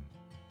connect with them.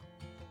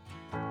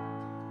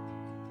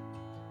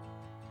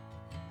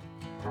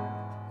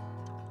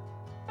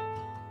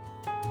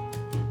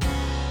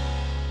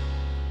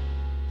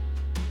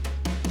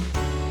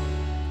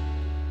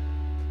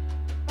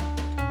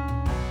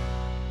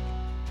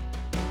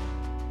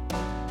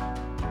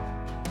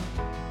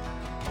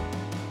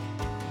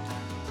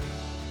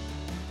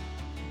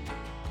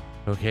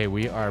 Okay,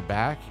 we are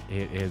back.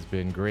 It has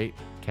been great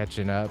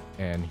catching up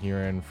and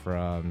hearing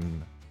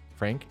from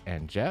Frank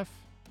and Jeff.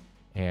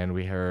 And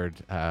we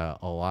heard a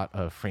lot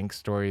of Frank's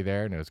story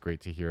there, and it was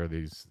great to hear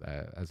these,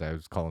 as I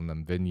was calling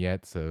them,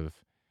 vignettes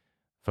of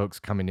folks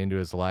coming into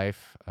his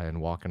life and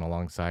walking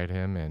alongside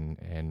him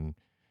and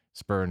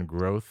spurring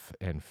growth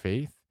and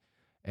faith.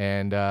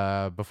 And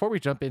before we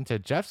jump into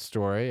Jeff's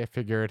story, I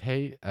figured,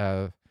 hey,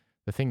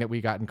 the thing that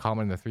we got in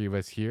common, the three of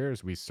us here,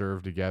 is we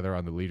serve together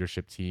on the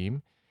leadership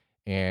team.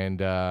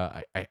 And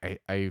I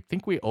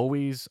think we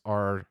always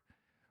are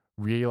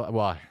real.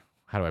 Well,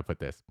 how do I put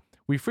this?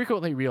 We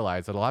frequently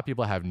realize that a lot of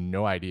people have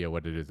no idea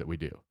what it is that we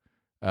do,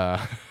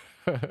 uh,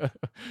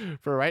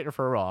 for right or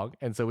for wrong.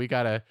 And so we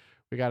gotta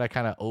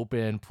kind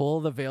of pull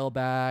the veil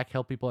back,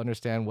 help people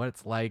understand what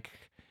it's like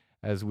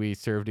as we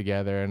serve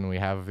together and we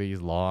have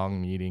these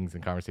long meetings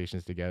and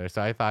conversations together.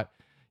 So I thought,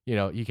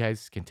 you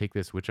guys can take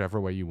this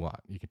whichever way you want.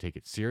 You can take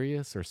it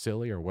serious or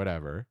silly or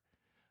whatever.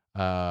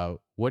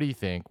 What do you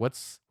think?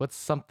 What's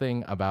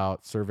something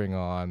about serving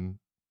on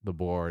the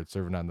board,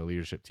 serving on the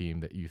leadership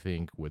team that you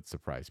think would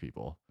surprise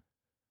people?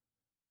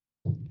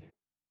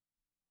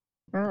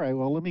 All right.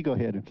 Well, let me go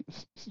ahead and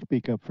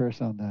speak up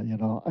first on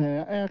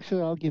that.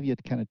 Actually, I'll give you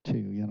kind of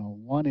two.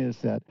 One is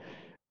that,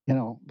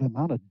 the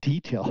amount of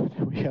detail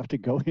that we have to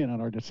go in on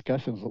our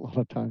discussions a lot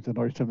of times in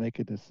order to make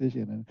a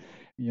decision.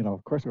 And,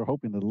 of course, we're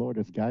hoping the Lord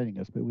is guiding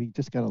us, but we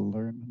just got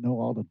to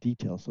know all the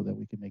details so that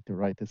we can make the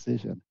right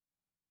decision.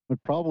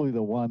 But probably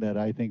the one that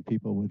I think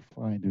people would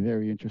find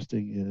very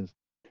interesting is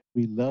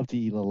we love to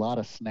eat a lot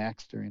of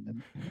snacks during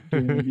the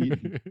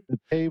meeting. The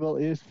table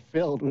is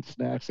filled with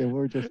snacks, and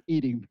we're just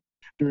eating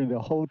during the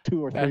whole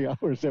 2 or 3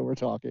 hours that we're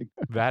talking.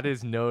 That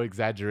is no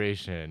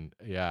exaggeration.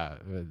 Yeah,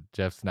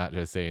 Jeff's not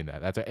just saying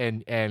that. That's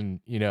and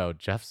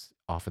Jeff's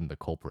often the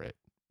culprit,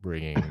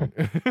 bringing.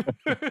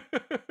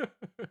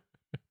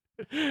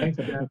 Thanks,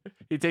 Jeff.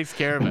 He takes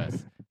care of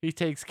us. He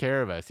takes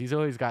care of us. He's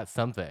always got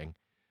something,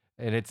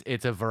 and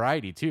it's a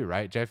variety too,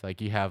 right, Jeff?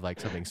 Like you have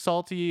like something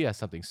salty,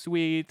 something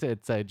sweet.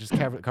 It's just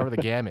cover the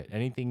gamut.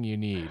 Anything you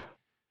need.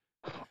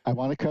 I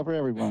want to cover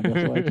everyone.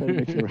 That's why I try to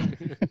make sure.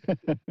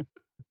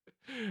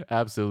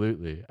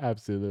 Absolutely.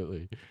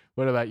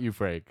 What about you,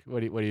 Frank?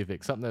 What do you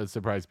think? Something that would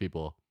surprise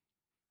people?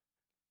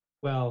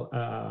 Well,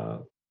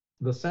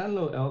 the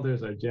Sandlo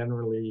elders are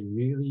generally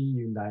really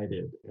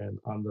united and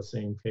on the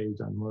same page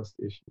on most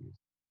issues.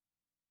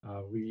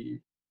 We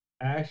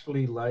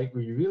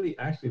really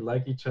actually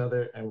like each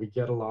other, and we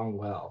get along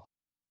well.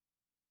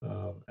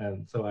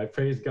 And so I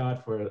praise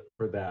God for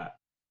that.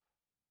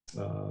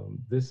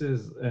 This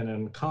is an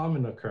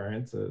uncommon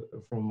occurrence,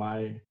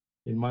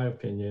 in my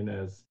opinion,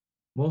 as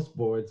most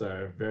boards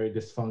are very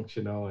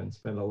dysfunctional and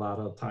spend a lot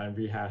of time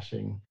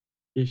rehashing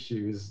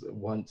issues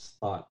once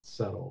thoughts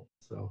settle.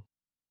 So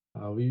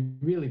we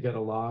really get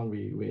along.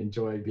 We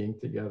enjoy being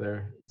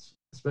together,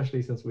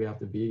 especially since we have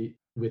to be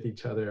with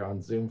each other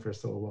on Zoom for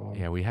so long.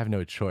 Yeah, we have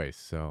no choice.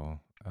 So,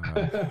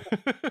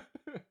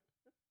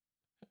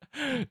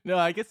 no,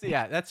 I guess,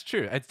 yeah, that's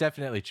true. It's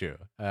definitely true.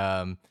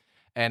 And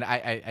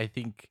I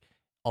think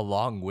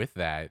along with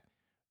that,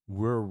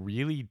 we're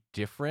really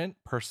different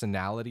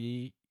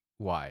personality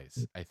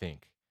wise, I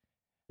think.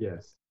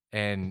 Yes.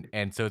 And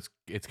so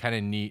it's kind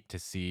of neat to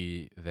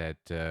see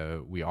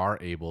that we are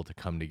able to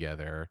come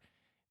together,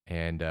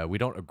 and we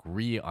don't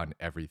agree on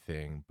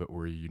everything, but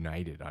we're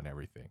united on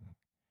everything.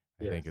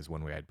 I think is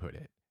one way I'd put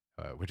it,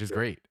 which is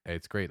great.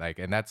 It's great. Like,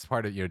 and that's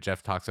part of,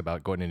 Jeff talks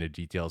about going into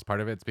details. Part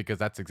of it's because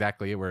that's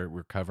exactly it.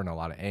 We're covering a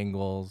lot of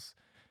angles.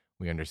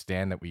 We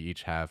understand that we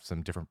each have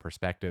some different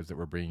perspectives that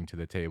we're bringing to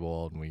the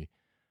table, and we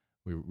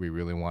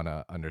really want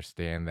to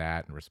understand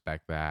that and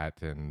respect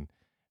that, and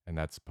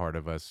that's part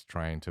of us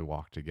trying to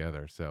walk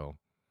together. So,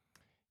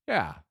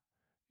 yeah,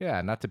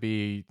 not to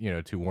be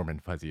too warm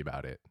and fuzzy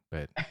about it,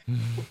 but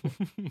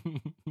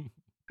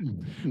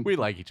we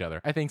like each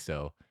other. I think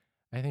so.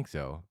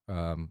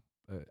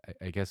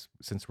 I guess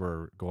since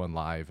we're going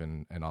live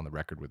and on the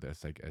record with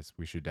this, I guess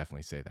we should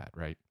definitely say that,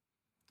 right?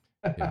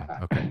 Yeah.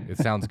 Okay. It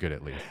sounds good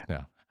at least.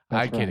 No,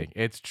 I'm kidding.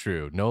 It's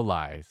true. No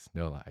lies.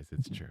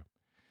 It's true.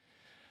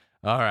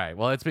 All right.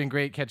 Well, it's been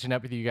great catching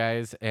up with you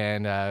guys.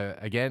 And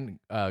again,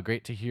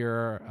 great to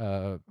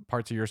hear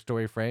parts of your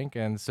story, Frank.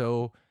 And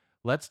so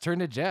let's turn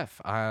to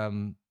Jeff.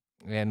 And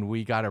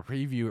we got a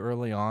preview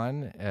early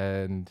on,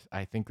 and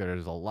I think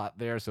there's a lot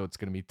there. So it's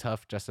going to be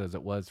tough, just as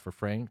it was for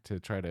Frank, to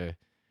try to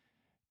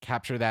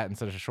capture that in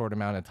such a short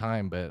amount of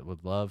time. But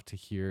would love to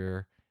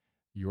hear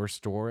your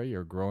story,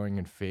 your growing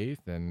in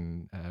faith,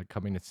 and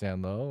coming to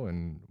Sandlo,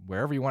 and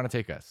wherever you want to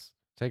take us.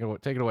 Take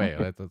it away.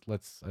 Okay.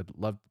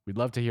 We'd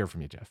love to hear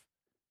from you, Jeff.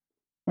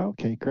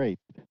 Okay, great.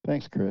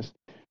 Thanks, Chris.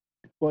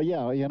 Well,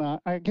 yeah,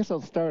 I guess I'll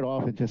start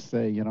off and just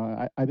say,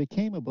 I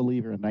became a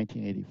believer in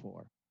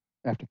 1984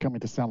 after coming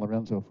to San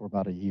Lorenzo for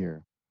about a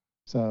year.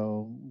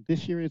 So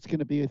this year it's going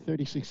to be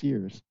 36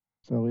 years.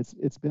 So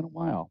it's been a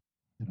while,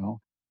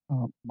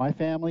 My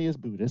family is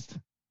Buddhist.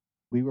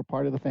 We were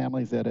part of the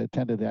families that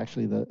attended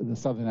actually the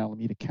Southern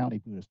Alameda County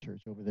Buddhist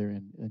Church over there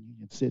in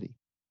Union City.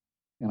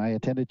 And I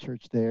attended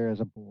church there as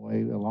a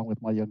boy, along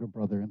with my younger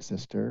brother and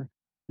sister,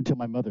 until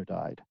my mother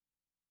died.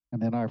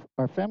 And then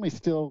our family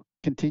still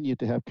continued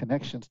to have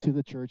connections to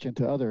the church and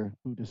to other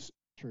Buddhist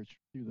church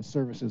through the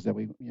services that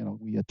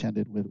we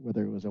attended, with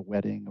whether it was a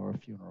wedding or a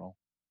funeral,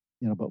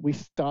 but we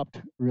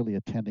stopped really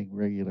attending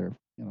regular,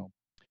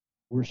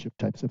 worship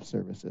types of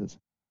services,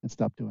 and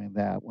stopped doing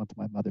that once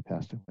my mother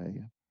passed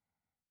away.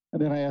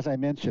 And then, as I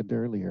mentioned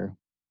earlier,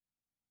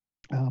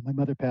 my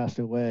mother passed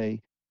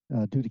away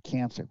due to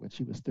cancer when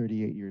she was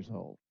 38 years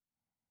old,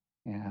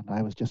 and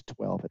I was just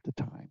 12 at the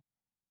time.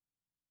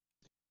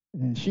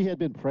 And she had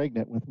been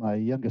pregnant with my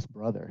youngest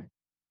brother,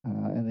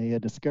 and they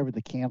had discovered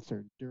the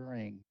cancer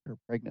during her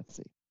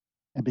pregnancy.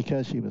 And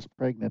because she was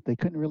pregnant, they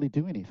couldn't really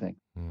do anything,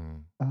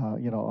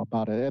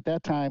 about it. At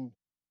that time,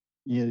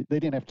 they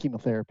didn't have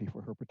chemotherapy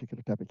for her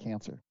particular type of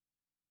cancer,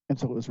 and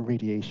so it was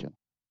radiation.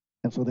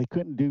 And so they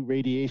couldn't do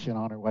radiation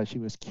on her while she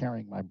was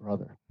carrying my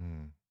brother.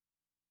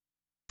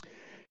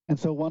 And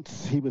so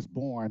once he was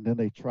born, then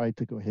they tried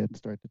to go ahead and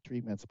start the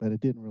treatments, but it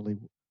didn't really,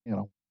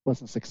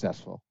 wasn't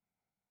successful.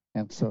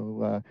 And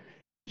so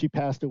she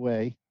passed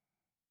away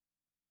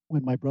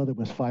when my brother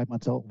was 5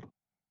 months old.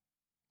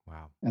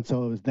 Wow. And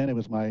so it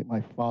was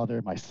my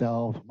father,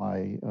 myself,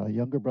 my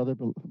younger brother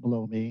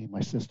below me,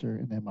 my sister,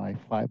 and then my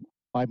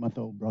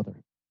 5-month-old brother.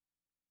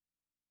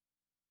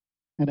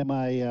 And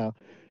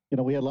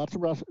then we had lots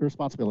of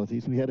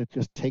responsibilities. We had to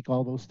just take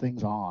all those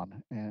things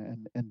on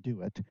and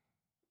do it.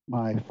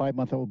 My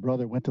 5-month-old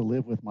brother went to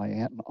live with my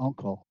aunt and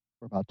uncle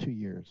for about 2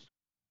 years.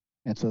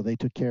 And so they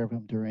took care of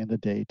him during the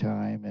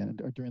daytime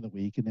or during the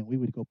week, and then we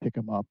would go pick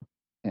him up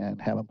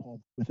and have him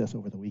home with us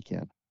over the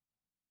weekend.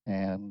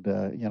 And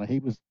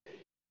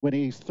when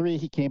he was 3,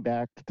 he came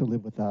back to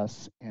live with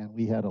us, and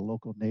we had a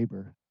local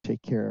neighbor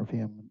take care of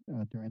him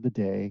during the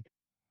day.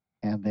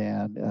 And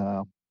then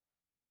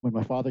when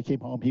my father came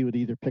home, he would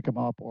either pick him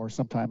up, or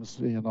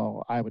sometimes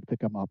I would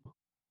pick him up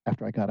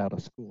after I got out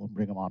of school and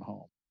bring him on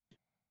home.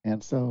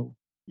 And so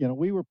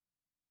we were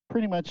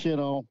pretty much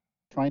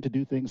trying to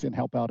do things and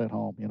help out at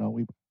home.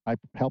 I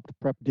helped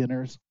prep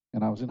dinners,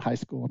 and I was in high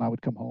school, and I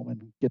would come home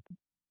and get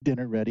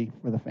dinner ready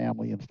for the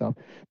family and stuff.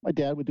 My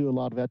dad would do a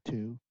lot of that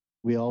too.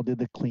 We all did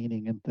the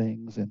cleaning and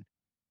things,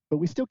 but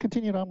we still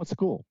continued on with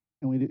school,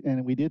 and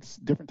we did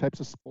different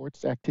types of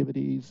sports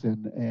activities,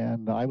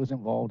 and I was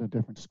involved in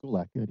different school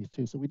activities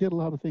too. So we did a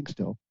lot of things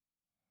still,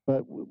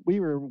 but we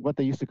were what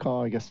they used to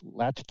call, I guess,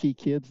 latchkey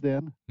kids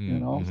then.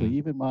 So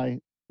even my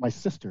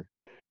sister,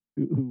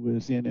 who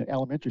was in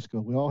elementary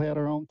school, we all had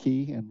our own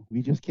key, and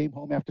we just came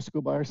home after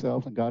school by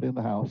ourselves and got in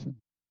the house and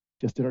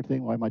just did our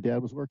thing while my dad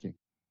was working.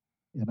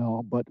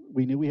 But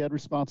we knew we had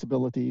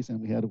responsibilities, and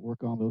we had to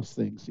work on those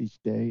things each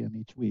day and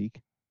each week.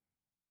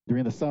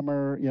 During the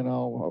summer,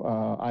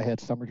 I had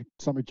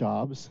summer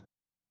jobs,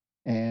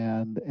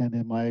 and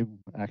then my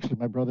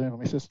brother and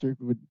my sister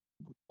would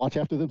watch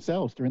after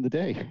themselves during the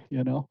day,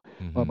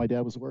 while my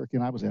dad was at work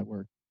and I was at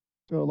work.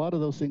 So a lot of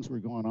those things were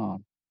going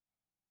on.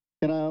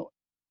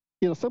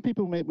 Some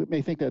people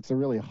may think that's a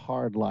really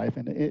hard life,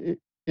 and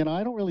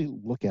I don't really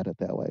look at it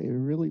that way. It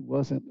really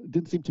wasn't. It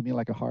didn't seem to me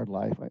like a hard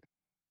life.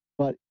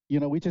 But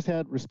we just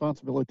had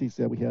responsibilities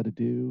that we had to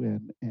do,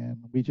 and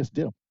we just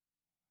did them,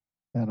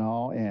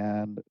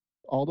 and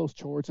all those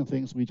chores and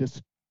things. We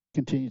just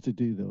continued to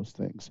do those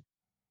things,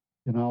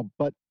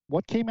 But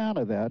what came out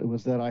of that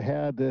was that I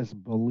had this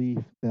belief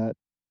that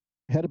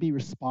I had to be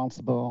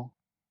responsible,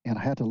 and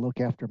I had to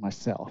look after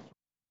myself,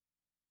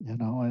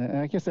 And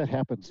I guess that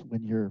happens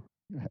when you're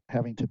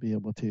having to be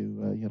able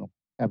to,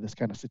 have this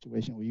kind of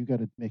situation where you got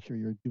to make sure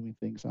you're doing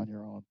things on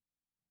your own.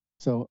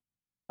 So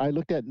I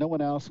looked at no one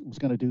else was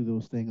going to do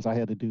those things. I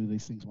had to do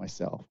these things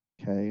myself.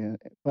 Okay.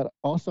 But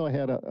also I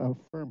had a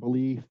firm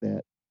belief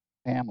that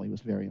family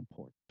was very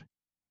important.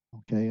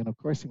 Okay. And of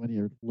course, when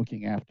you're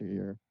looking after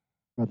your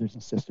brothers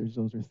and sisters,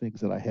 those are things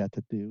that I had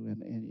to do.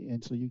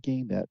 And so you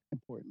gain that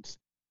importance.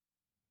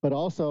 But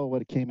also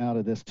what came out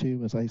of this too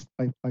was I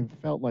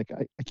felt like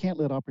I can't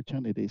let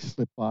opportunities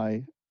slip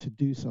by to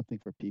do something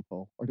for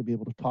people or to be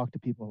able to talk to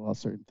people about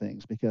certain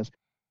things, because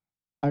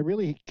I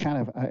really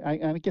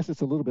I guess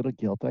it's a little bit of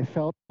guilt. I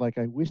felt like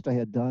I wished I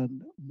had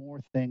done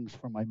more things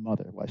for my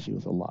mother while she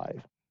was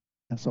alive.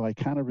 And so I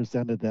kind of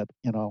resented that,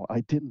 I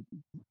didn't,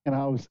 and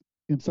I was,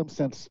 in some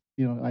sense,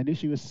 I knew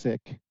she was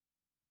sick,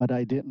 but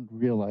I didn't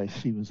realize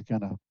she was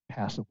going to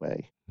pass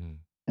away.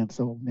 And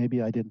so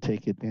maybe I didn't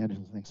take advantage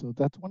of things. So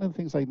that's one of the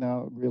things I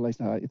now realize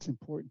now. It's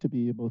important to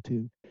be able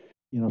to,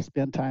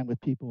 spend time with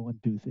people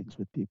and do things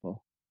with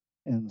people.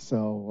 And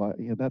so,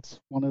 that's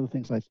one of the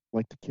things I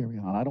like to carry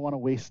on. I don't want to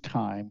waste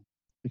time,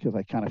 because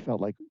I kind of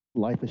felt like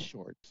life is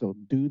short. So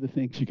do the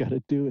things you got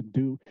to do, and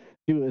do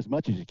as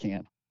much as you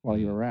can while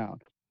you're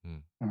around.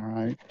 All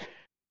right.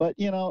 But,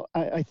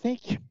 I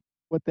think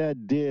what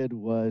that did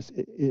was,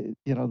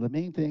 the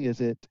main thing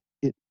is it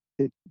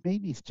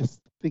made me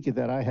just thinking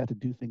that I had to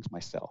do things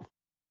myself,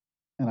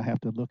 and I have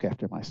to look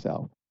after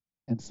myself.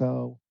 And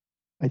so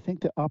I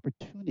think the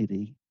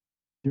opportunity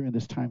during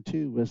this time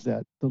too was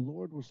that the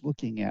Lord was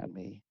looking at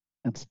me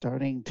and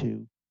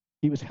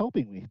he was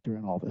helping me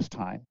during all this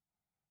time.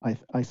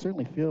 I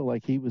certainly feel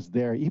like he was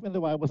there, even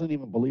though I wasn't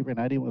even a believer and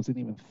I wasn't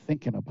even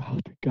thinking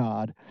about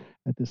God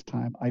at this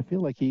time. I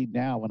feel like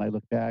now, when I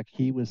look back,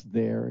 he was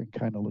there and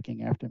kind of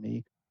looking after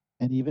me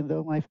And even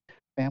though my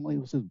family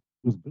was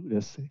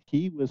Buddhist,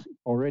 he was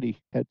already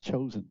had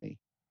chosen me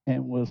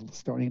and was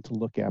starting to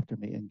look after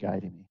me and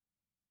guiding me.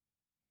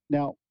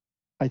 Now,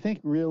 I think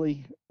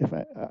really, if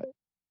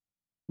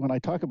when I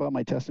talk about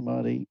my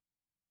testimony,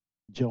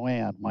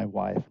 Joanne, my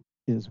wife,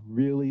 is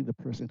really the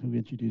person who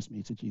introduced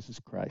me to Jesus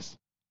Christ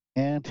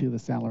and to the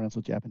San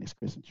Lorenzo Japanese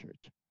Christian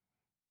Church.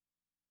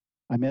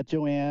 I met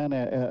Joanne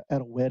at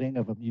a wedding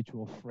of a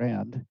mutual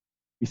friend.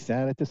 We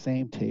sat at the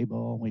same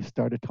table and we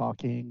started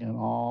talking and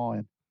all.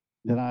 And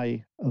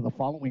then the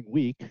following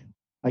week,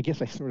 I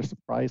guess I sort of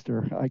surprised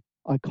her.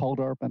 I called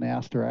her up and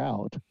asked her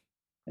out.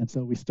 And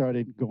so we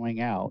started going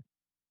out.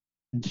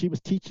 And she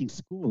was teaching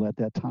school at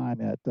that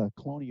time at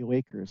Colonial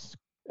Acres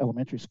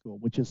Elementary School,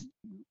 which is,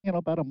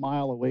 about a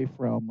mile away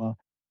from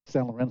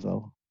San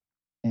Lorenzo.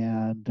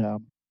 And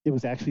it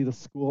was actually the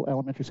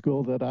elementary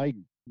school that I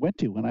went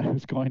to when I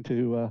was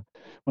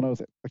when I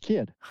was a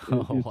kid.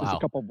 Oh, It was just a wow.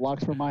 couple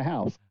blocks from my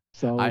house.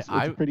 So it's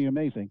I pretty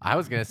amazing. I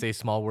was gonna say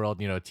small world,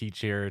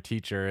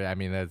 teacher. I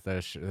mean, that's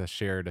the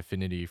shared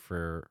affinity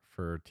for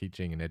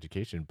teaching and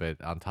education.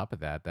 But on top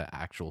of that, the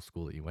actual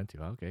school that you went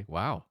to. Okay,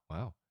 wow.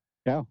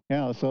 Yeah,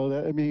 yeah. So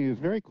it was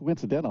very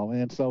coincidental.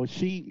 And so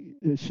she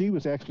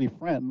was actually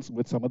friends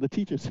with some of the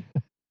teachers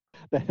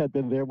that had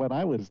been there when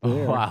I was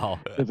there Wow.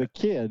 as a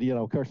kid.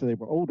 Of course, they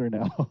were older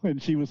now, and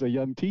she was a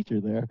young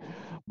teacher there.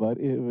 But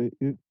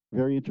it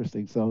very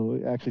interesting.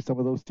 So actually, some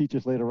of those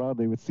teachers later on,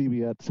 they would see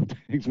me at some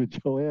things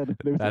with Joanne, and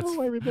they would say, That's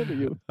 "Oh, I remember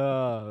you."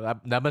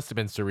 that must have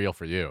been surreal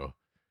for you.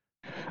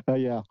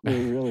 Yeah,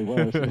 it really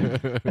was.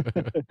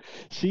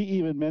 She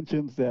even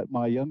mentions that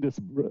my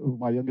youngest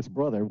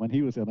brother, when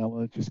he was in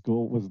elementary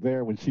school, was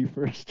there when she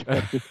first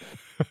started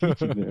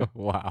teaching there.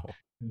 Wow.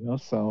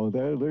 So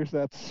there's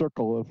that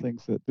circle of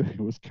things that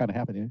was kind of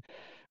happening.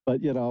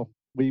 But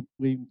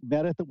we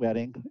met at the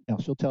wedding.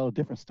 She'll tell a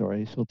different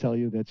story. She'll tell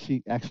you that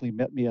she actually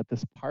met me at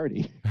this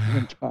party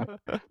one time,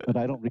 but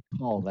I don't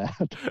recall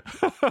that.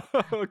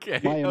 My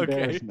Okay.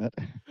 embarrassment.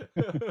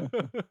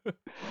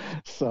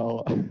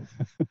 So,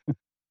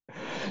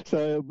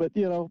 but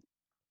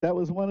that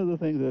was one of the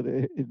things that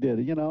it did.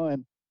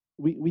 And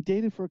we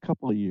dated for a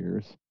couple of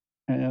years.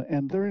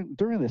 And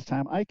during this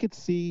time, I could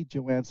see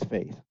Joanne's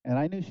faith, and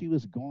I knew she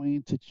was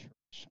going to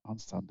church on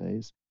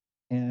Sundays,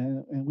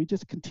 and we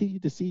just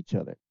continued to see each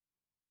other.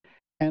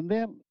 And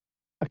then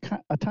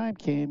a time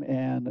came,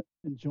 and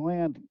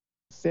Joanne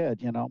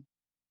said,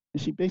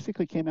 she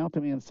basically came out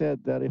to me and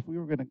said that if we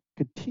were going to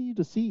continue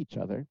to see each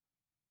other,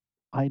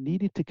 I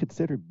needed to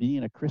consider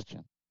being a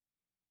Christian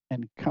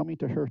and coming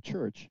to her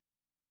church,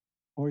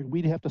 or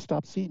we'd have to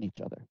stop seeing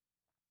each other.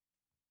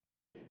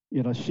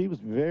 She was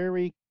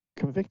very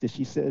convicted.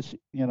 She says,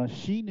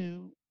 she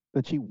knew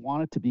that she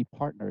wanted to be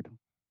partnered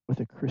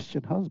with a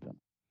Christian husband.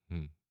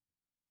 Hmm.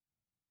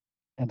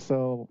 And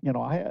so,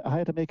 I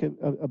had to make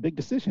a big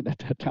decision at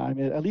that time,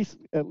 at least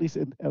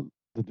in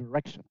the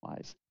direction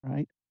wise,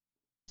 right?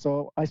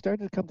 So I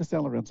started to come to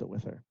San Lorenzo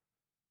with her,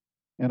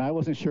 and I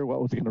wasn't sure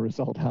what was going to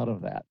result out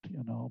of that,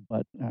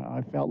 but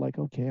I felt like,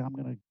 okay, I'm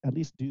going to at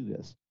least do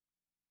this.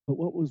 But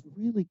what was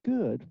really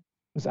good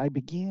was I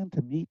began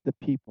to meet the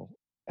people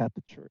at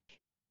the church.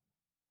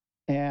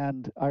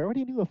 And I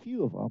already knew a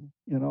few of them,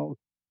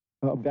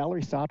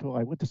 Valerie Sato,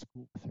 I went to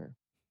school with her.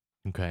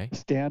 Okay.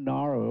 Stan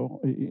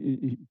Naro,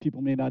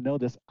 people may not know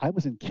this. I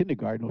was in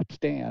kindergarten with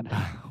Stan.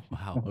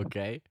 Wow.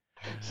 Okay.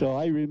 So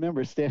I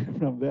remember Stan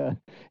from that,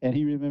 and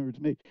he remembers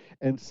me.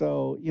 And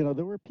so,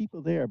 there were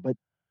people there. But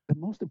the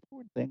most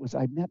important thing was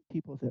I met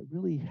people that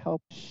really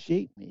helped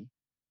shape me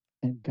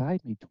and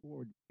guide me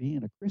toward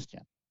being a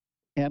Christian.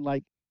 And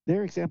like,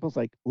 there are examples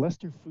like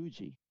Lester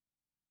Fuji,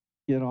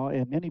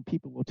 and many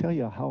people will tell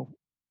you how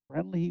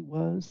friendly he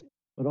was,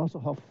 but also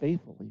how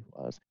faithful he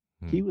was.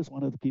 He was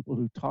one of the people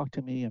who talked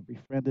to me and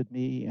befriended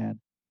me, and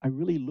I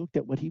really looked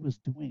at what he was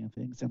doing and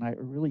things, and I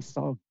really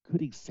saw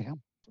good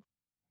examples.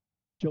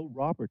 Joe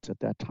Roberts at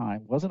that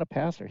time wasn't a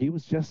pastor; he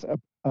was just a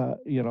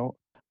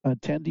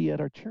attendee at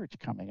our church,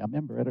 a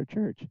member at our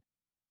church,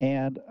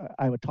 and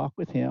I would talk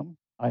with him.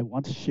 I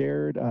once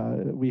shared.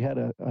 We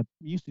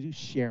used to do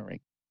sharing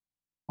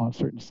on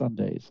certain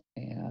Sundays,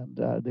 and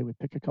they would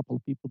pick a couple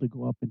of people to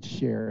go up and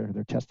share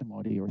their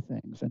testimony or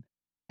things.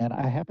 And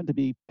I happened to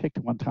be picked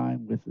one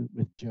time with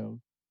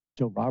Joe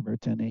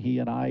Roberts, and he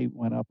and I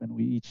went up and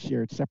we each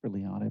shared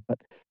separately on it. But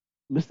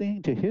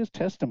listening to his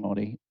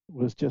testimony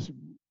was just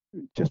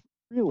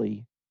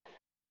really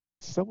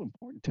so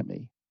important to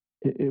me.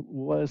 It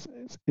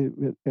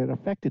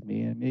affected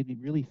me and made me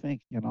really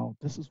think,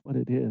 this is what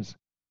it is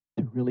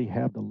to really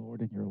have the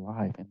Lord in your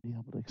life and be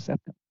able to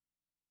accept Him.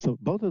 So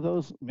both of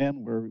those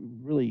men were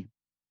really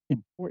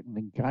important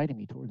in guiding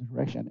me toward the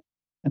direction.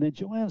 And then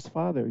Joanne's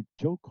father,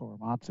 Joe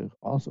Korematsu,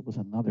 also was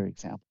another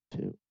example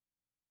too.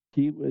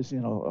 He was,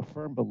 a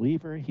firm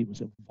believer. He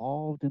was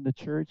involved in the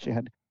church,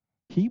 and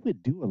he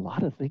would do a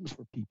lot of things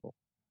for people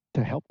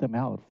to help them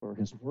out, for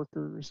his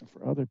workers and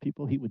for other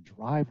people. He would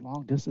drive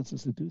long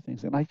distances to do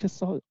things. And I just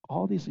saw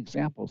all these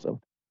examples of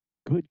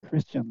good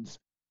Christians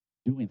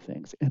doing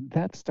things. And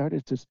that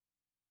started to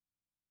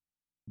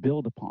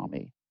build upon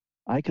me.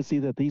 I could see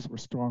that these were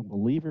strong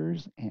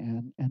believers,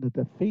 and that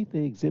the faith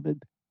they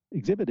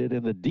exhibited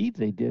and the deeds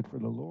they did for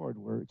the Lord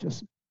were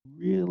just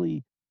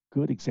really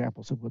good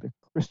examples of what a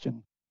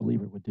Christian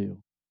believer would do.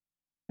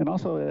 And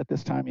also at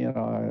this time,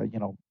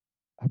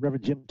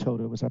 Reverend Jim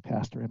Toto was our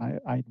pastor, and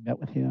I met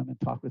with him and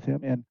talked with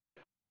him. And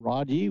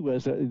Rod Yee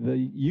was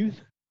the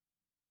youth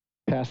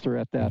pastor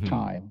at that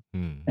time.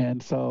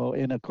 And so,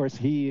 and of course,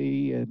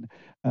 he and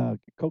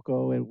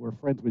Coco were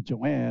friends with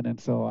Joanne, and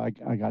so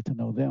I got to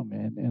know them,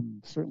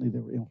 and certainly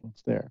there were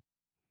influence there.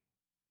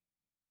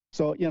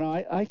 So,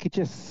 I could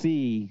just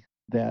see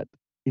that,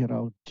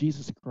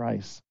 Jesus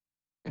Christ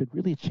could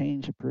really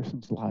change a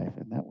person's life,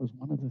 and that was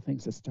one of the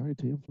things that started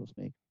to influence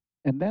me.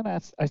 And then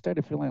I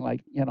started feeling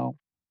like,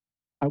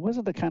 I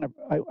wasn't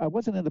I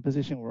wasn't in the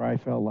position where I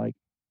felt like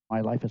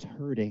my life is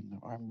hurting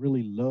or I'm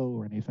really low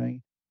or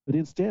anything. But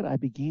instead, I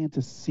began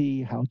to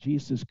see how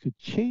Jesus could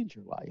change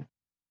your life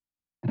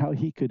and how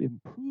he could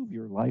improve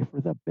your life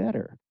for the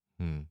better.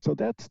 So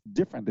that's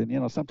different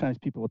than, sometimes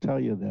people will tell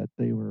you that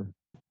they were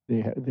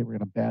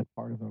in a bad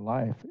part of their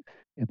life,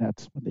 and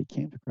that's when they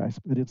came to Christ.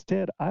 But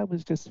instead, I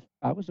was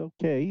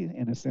okay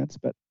in a sense,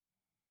 but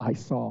I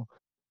saw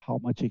how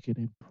much it could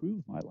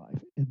improve my life,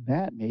 and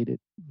that made it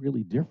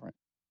really different.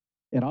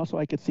 And also,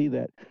 I could see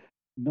that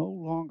no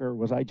longer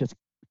was I just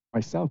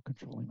myself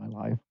controlling my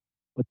life,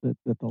 but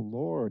that the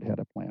Lord had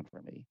a plan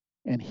for me,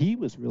 and He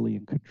was really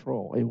in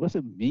control. It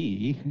wasn't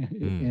me.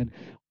 And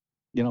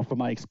from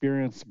my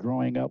experience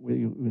growing up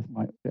with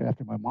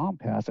after my mom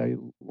passed,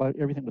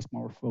 everything was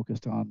more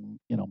focused on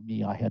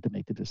me. I had to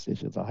make the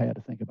decisions. I had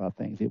to think about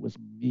things. It was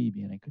me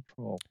being in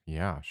control.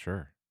 Yeah,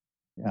 sure.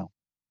 Yeah.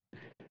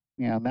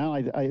 Yeah. Now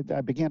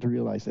I began to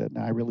realize that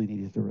now I really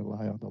needed to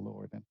rely on the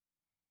Lord. And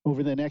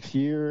over the next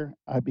year,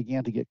 I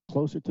began to get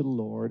closer to the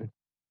Lord,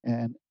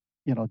 and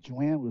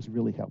Joanne was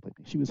really helping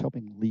me. She was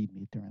helping lead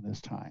me during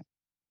this time,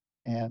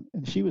 and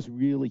she was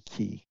really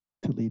key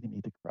to leading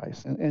me to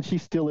Christ, and she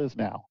still is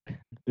now.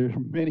 There are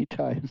many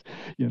times,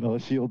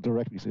 she'll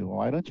direct me, say, "Well,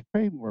 why don't you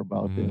pray more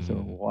about this?" or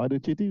 "Why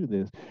don't you do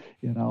this?"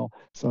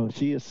 So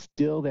she is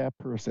still that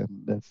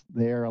person that's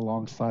there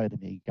alongside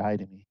of me,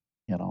 guiding me,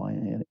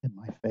 in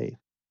my faith.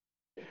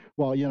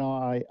 Well,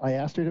 I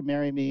asked her to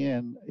marry me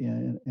in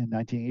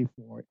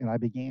 1984, and I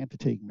began to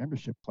take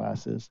membership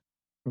classes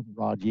from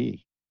Rod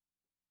Yee.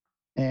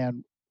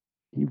 And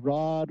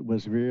Rod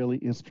was really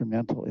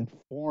instrumental in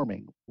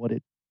forming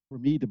for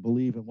me to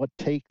believe in what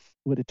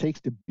it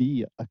takes to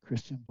be a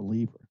Christian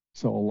believer.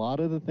 So a lot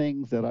of the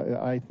things that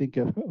I think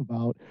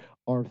about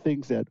are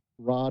things that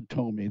Rod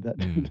told me that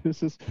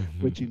this is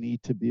what you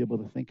need to be able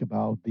to think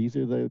about. These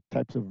are the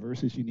types of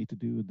verses you need to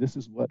do. This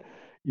is what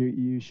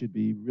you should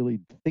be really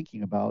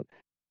thinking about,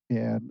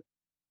 and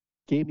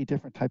gave me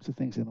different types of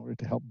things in order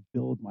to help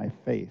build my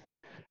faith.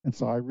 And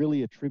so I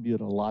really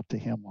attribute a lot to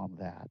him on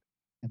that.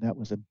 And that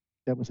was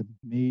a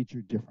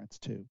major difference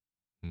too.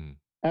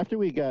 After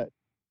we got,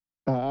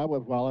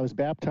 while I was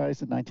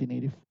baptized in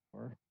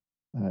 1984,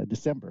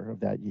 December of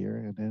that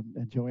year,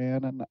 and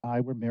Joanne and I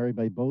were married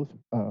by both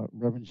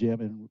Reverend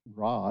Jim and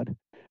Rod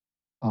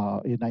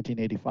in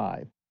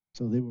 1985.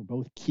 So they were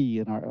both key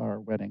in our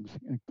weddings.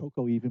 And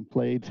Coco even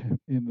played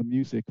in the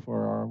music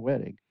for our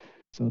wedding.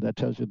 So that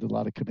tells you a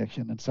lot of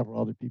connection, and several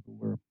other people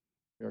were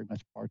very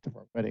much part of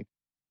our wedding.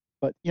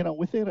 But,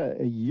 within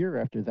a year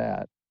after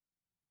that,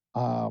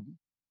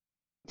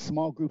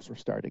 small groups were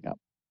starting up.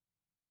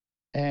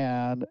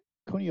 And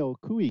Kunio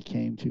Kui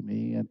came to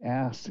me and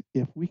asked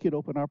if we could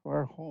open up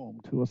our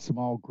home to a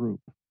small group.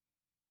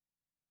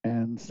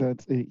 And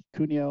since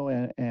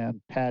Kunio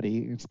and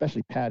Patty,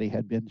 especially Patty,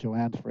 had been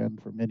Joanne's friend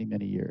for many,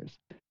 many years.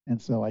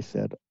 And so I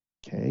said,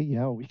 okay,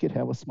 yeah, we could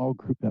have a small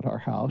group at our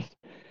house.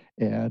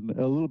 And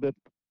a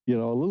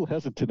little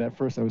hesitant at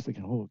first. I was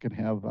thinking, we can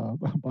have a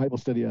Bible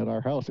study at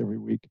our house every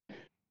week.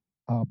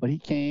 But he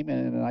came,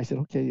 and I said,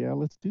 okay, yeah,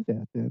 let's do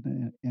that.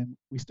 And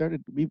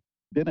we've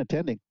been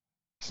attending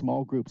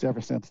small groups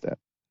ever since then.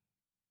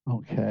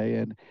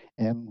 Okay.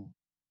 And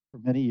for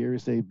many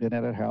years, they've been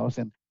at our house.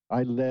 And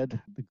I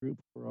led the group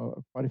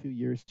for quite a few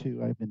years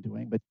too. I've been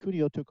doing, but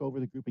Kunio took over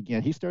the group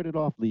again. He started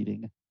off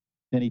leading,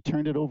 then he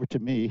turned it over to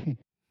me,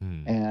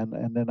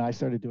 and then I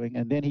started doing,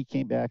 and then he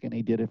came back and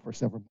he did it for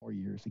several more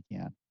years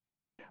again.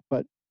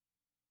 But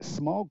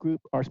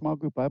our small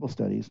group Bible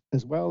studies,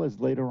 as well as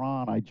later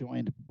on, I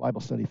joined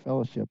Bible Study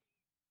Fellowship.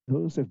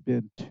 Those have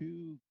been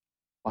two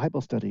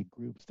Bible study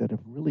groups that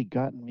have really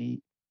gotten me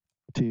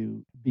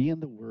to be in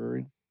the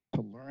Word,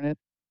 to learn it,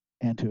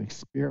 and to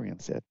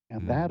experience it.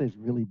 And that has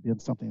really been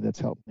something that's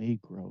helped me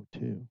grow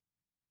too.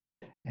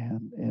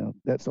 And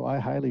so I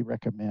highly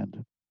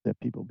recommend that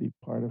people be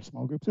part of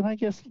small groups. And I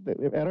guess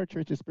at our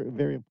church, it's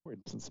very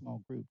important in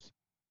small groups,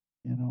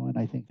 and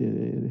I think that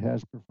it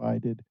has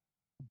provided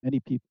many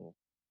people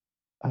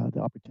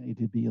the opportunity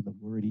to be in the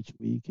Word each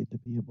week and to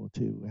be able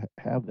to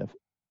have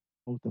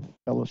both the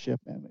fellowship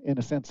and, in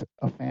a sense,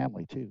 a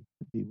family too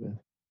to be with.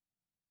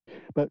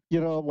 But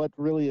what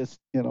really is,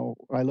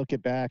 I look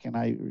it back, and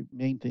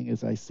main thing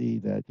is I see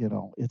that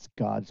it's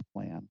God's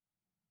plan,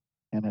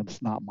 and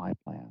it's not my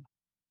plan.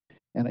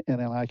 And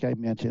like I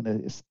mentioned,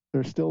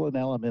 there's still an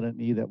element in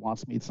me that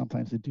wants me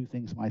sometimes to do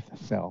things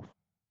myself,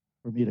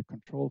 for me to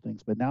control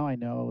things. But now I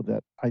know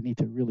that I need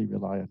to really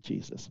rely on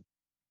Jesus,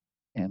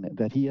 and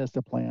that He has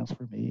the plans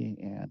for me,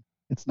 and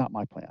it's not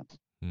my plans.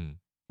 Mm.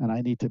 And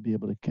I need to be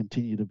able to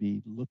continue to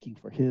be looking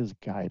for His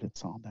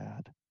guidance on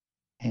that,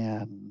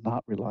 and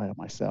not rely on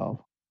myself.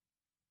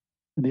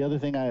 And the other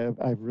thing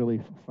I've really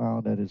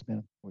found that has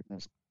been important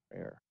is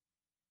prayer.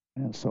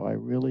 And so I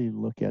really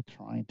look at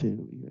trying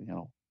to,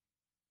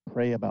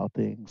 pray about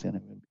things,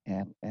 and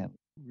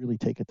really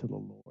take it to the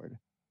Lord,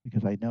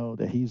 because I know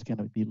that He's going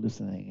to be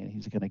listening and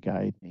He's going to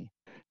guide me.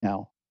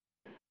 Now,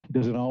 He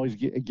doesn't always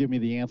give me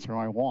the answer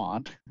I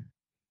want,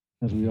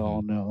 as we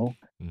all know.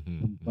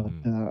 But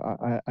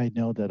I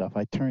know that if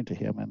I turn to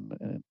Him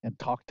and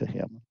talk to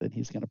Him, then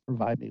He's going to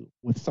provide me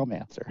with some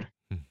answer,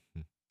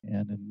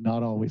 and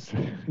not always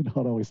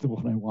not always the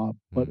one I want,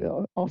 but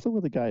also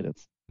with the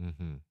guidance.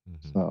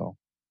 So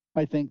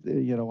I think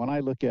that, when I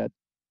look at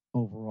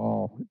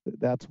overall,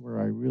 that's where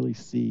I really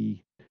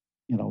see,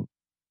 the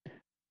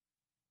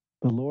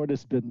Lord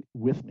has been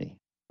with me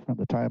from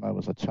the time I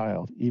was a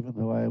child. Even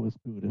though I was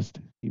Buddhist,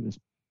 He was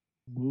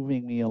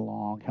moving me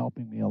along,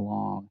 helping me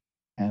along,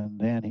 and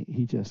then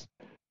He just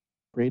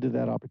created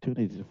that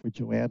opportunity for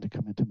Joanne to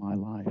come into my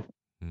life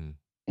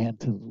and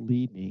to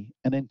lead me.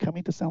 And then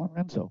coming to San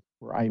Lorenzo,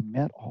 where I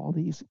met all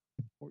these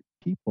important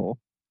people.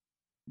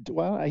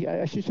 Well,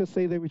 I should just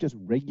say they were just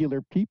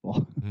regular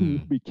people who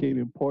became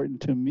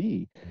important to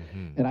me.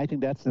 And I think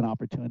that's an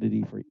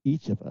opportunity for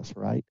each of us,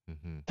 right?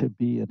 To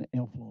be an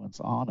influence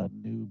on a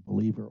new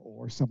believer,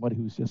 or somebody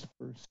who's just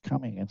first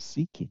coming and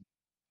seeking,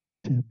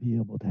 to be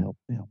able to help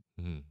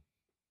them.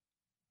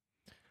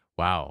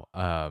 Wow.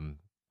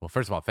 Well,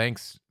 first of all,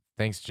 thanks,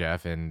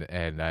 Jeff, and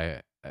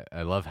I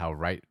love how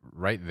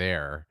right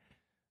there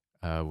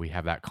we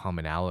have that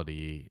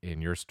commonality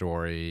in your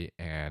story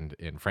and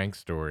in Frank's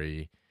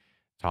story,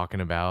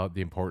 talking about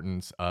the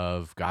importance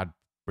of God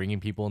bringing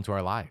people into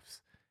our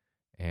lives,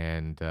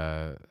 and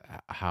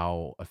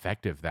how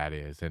effective that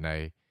is. And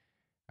I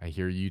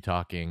hear you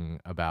talking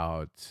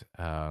about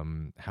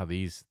how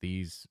these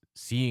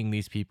seeing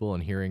these people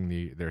and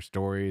hearing their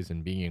stories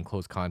and being in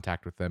close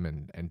contact with them,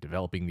 and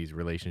developing these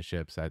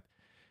relationships,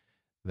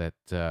 that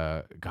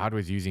God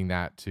was using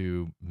that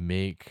to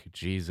make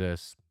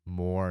Jesus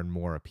more and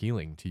more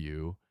appealing to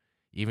you,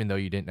 even though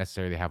you didn't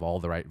necessarily have all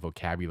the right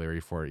vocabulary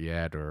for it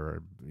yet,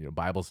 or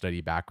Bible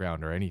study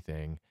background or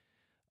anything.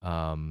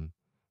 And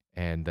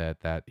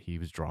that He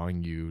was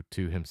drawing you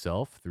to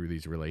Himself through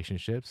these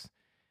relationships.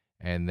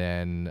 And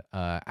then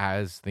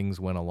as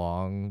things went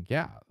along,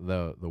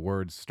 the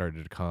words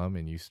started to come,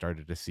 and you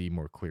started to see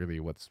more clearly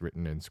what's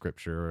written in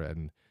Scripture,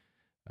 and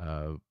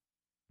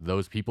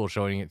those people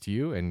showing it to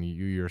you, and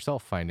you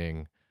yourself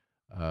finding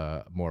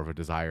more of a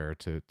desire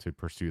to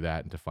pursue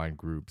that, and to find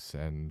groups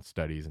and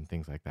studies and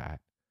things like that.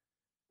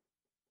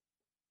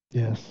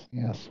 Yes,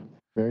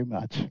 very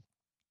much.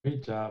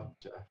 Great job,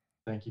 Jeff.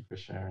 Thank you for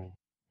sharing.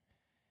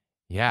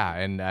 Yeah,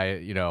 and I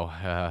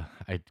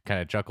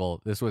kind of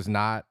chuckle. This was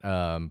not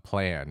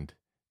planned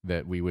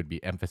that we would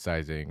be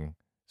emphasizing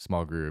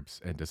small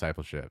groups and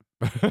discipleship,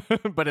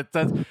 but it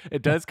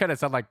does kind of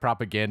sound like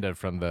propaganda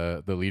from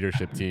the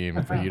leadership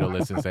team for you to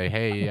listen and say,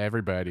 "Hey,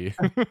 everybody."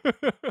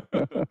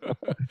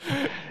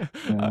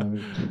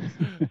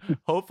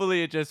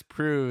 Hopefully, it just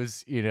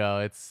proves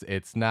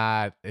it's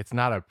not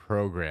a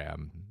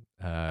program.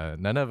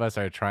 None of us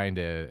are trying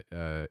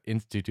to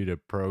institute a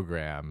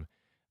program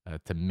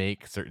to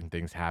make certain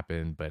things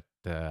happen, but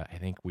I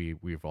think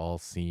we've all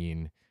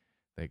seen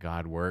that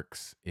God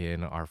works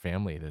in our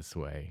family this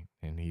way,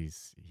 and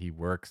He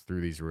works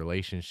through these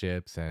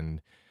relationships.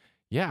 And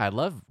I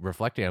love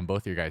reflecting on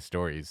both your guys'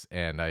 stories,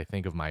 and I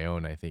think of my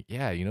own. I think,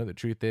 the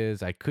truth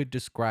is, I could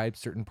describe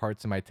certain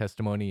parts of my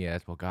testimony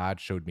as, well,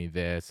 God showed me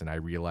this, and I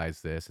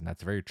realized this, and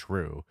that's very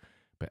true.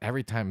 But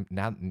every time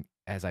now,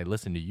 as I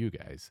listen to you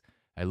guys,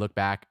 I look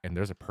back, and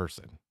there's a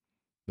person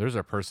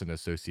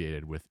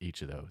associated with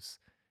each of those.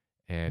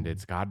 And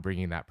it's God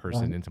bringing that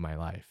person into my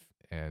life,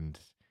 and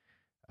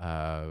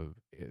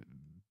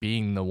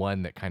being the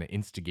one that kind of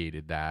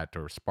instigated that,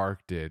 or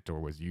sparked it, or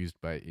was used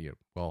by,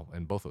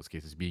 in both those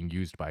cases, being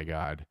used by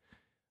God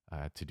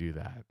to do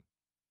that.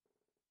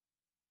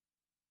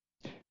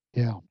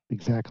 Yeah,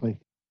 exactly.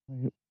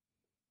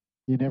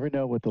 You never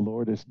know what the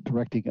Lord is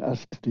directing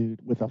us to do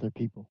with other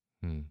people.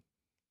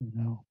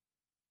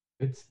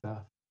 Good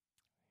stuff.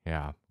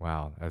 Yeah.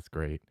 Wow. That's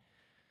great.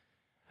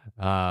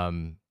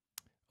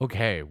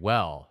 Okay.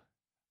 Well,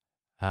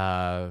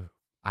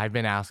 I've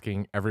been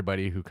asking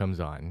everybody who comes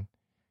on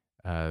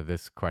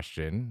this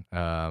question.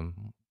 I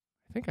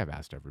think I've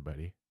asked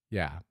everybody.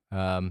 Yeah.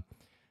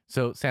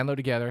 So Sandlo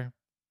Together,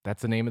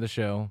 that's the name of the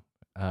show.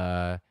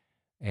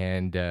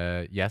 And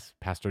yes,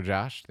 Pastor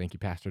Josh, thank you,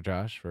 Pastor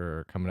Josh,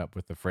 for coming up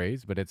with the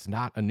phrase, but it's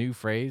not a new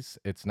phrase.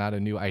 It's not a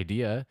new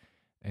idea.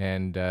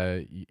 And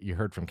you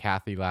heard from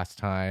Kathy last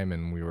time,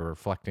 and we were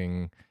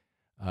reflecting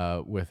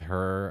with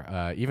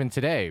her. Even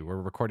today,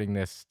 we're recording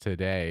this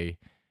today.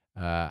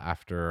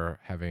 after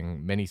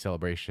having many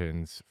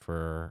celebrations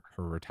for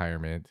her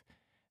retirement.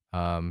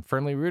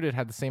 Firmly Rooted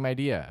had the same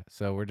idea,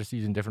 so we're just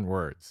using different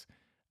words.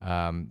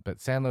 But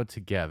Sandlo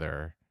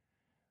Together,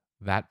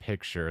 that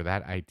picture,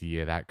 that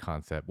idea, that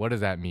concept, what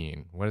does that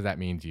mean? What does that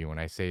mean to you when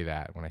I say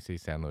that, when I say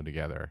Sandlo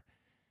Together?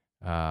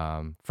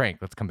 Frank,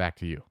 let's come back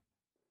to you.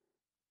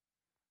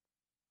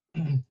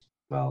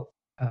 Well,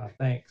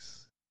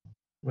 thanks.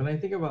 When I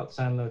think about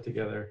Sandlo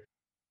Together,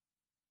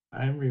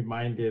 I'm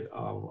reminded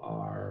of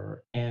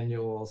our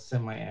annual,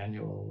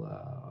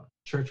 semi-annual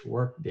church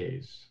work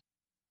days,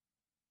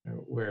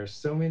 where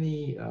so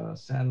many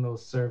Sandlo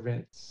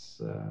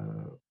servants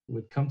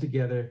would come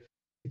together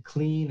to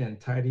clean and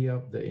tidy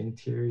up the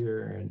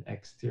interior and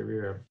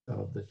exterior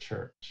of the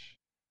church.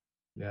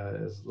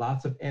 There's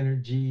lots of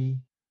energy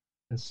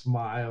and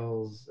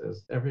smiles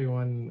as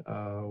everyone,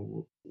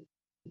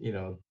 you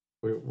know,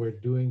 we're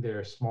doing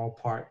their small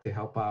part to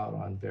help out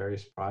on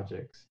various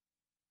projects.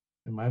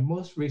 And my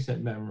most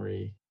recent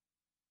memory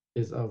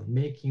is of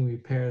making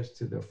repairs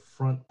to the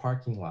front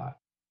parking lot.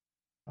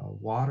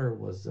 Water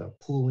was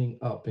pooling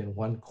up in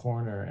one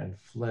corner and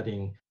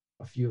flooding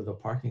a few of the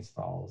parking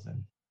stalls.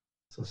 And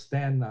so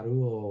Stan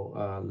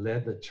Naruo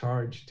led the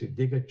charge to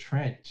dig a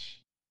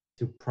trench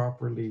to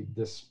properly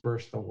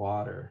disperse the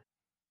water.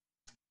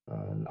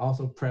 And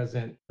also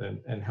present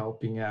and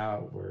helping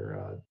out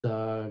were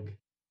Doug,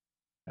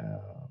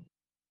 uh,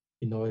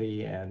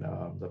 Inori, and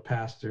the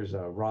pastors,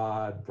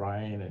 Rod,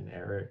 Brian, and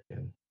Eric.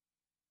 And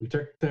we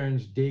took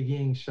turns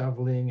digging,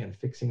 shoveling, and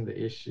fixing the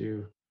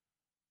issue,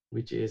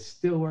 which is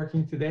still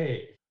working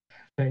today.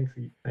 Thank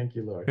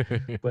you, Lord.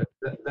 But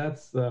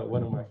that's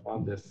one of my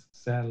fondest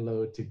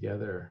Sandlo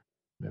Together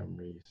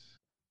memories.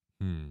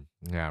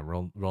 Yeah,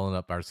 rolling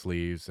up our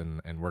sleeves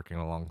and working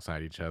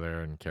alongside each other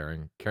and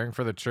caring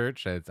for the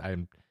church.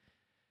 I'm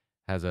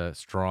has a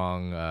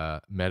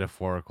strong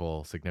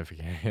metaphorical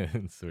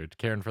significance. We're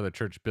caring for the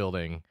church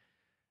building,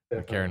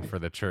 but caring Definitely. for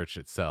the church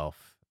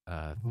itself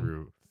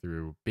Mhm.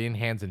 through being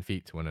hands and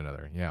feet to one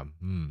another. Yeah,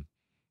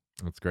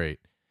 that's great.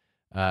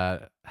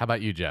 How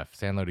about you, Jeff?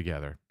 Sandlo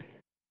Together.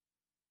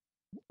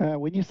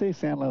 When you say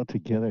Sandlo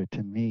Together,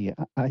 to me,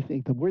 I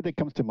think the word that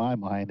comes to my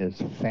mind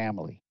is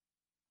family.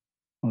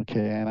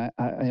 Okay,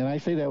 and I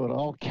say that with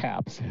all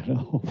caps,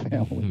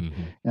 family.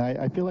 And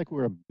I feel like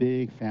we're a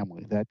big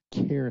family that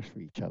cares for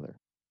each other.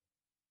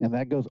 And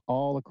that goes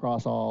all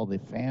across all the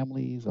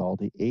families, all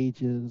the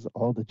ages,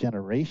 all the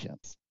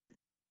generations.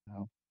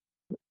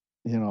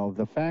 You know,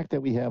 the fact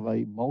that we have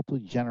a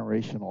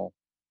multi-generational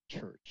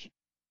church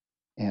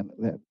and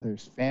that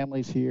there's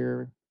families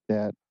here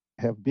that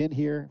have been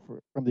here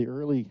from the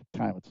early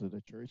times of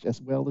the church,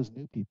 as well as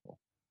new people.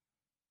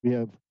 We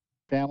have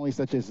families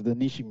such as the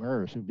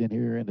Nishimurs who've been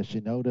here, and the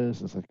Shinodas,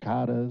 the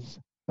Sakadas,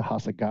 the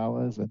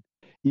Hasagawas, and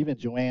even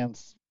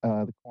Joanne's,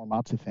 the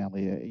Korematsu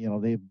family.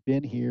 They've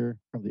been here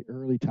from the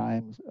early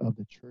times of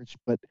the church,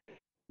 but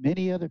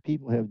many other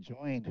people have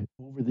joined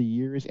over the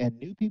years, and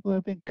new people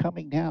have been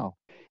coming now.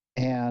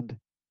 And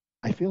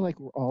I feel like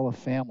we're all a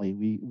family.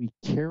 We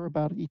care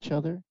about each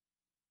other,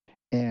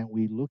 and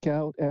we look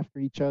out after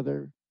each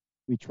other.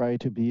 We try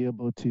to be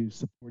able to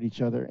support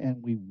each other,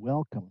 and we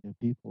welcome new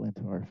people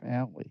into our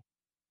family.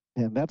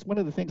 And that's one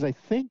of the things I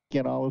think,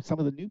 some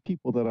of the new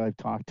people that I've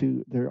talked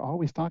to, they're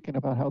always talking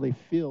about how they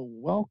feel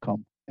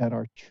welcome at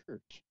our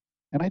church.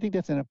 And I think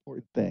that's an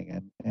important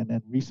thing. And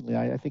then recently,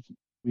 I think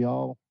we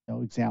all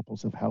know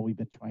examples of how we've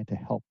been trying to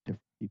help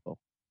different people.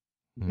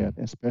 Hmm. That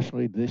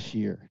especially this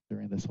year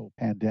during this whole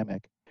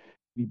pandemic,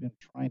 we've been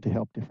trying to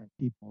help different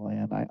people.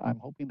 And I'm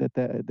hoping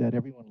that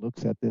everyone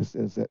looks at this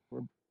as that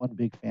we're one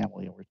big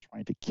family and we're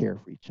trying to care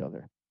for each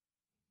other.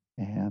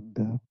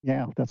 And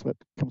yeah, that's what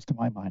comes to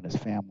my mind as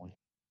family.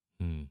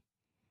 Hmm.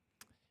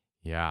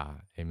 Yeah,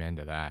 amen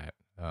to that.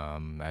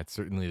 That's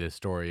certainly the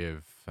story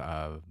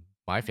of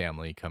my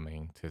family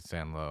coming to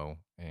Sanlo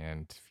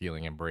and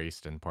feeling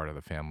embraced and part of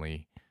the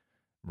family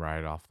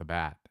right off the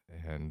bat.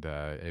 And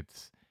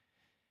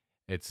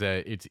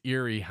it's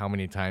eerie how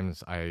many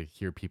times I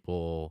hear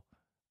people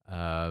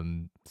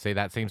say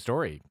that same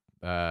story.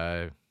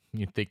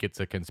 You'd think it's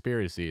a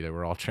conspiracy that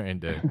we're all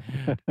trying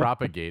to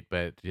propagate,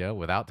 but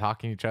without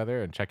talking to each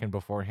other and checking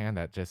beforehand,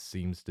 that just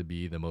seems to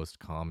be the most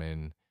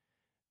common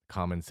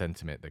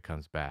sentiment that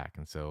comes back.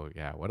 And so,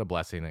 yeah, what a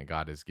blessing that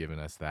God has given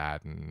us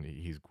that, and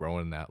He's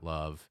growing that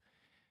love.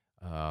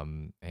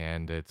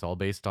 And it's all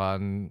based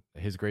on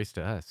His grace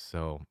to us.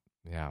 So,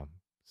 yeah,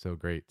 so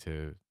great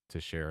to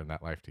share in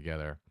that life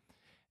together,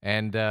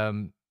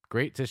 and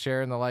great to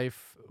share in the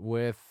life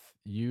with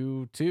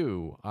you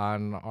too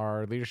on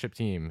our leadership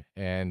team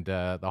and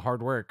the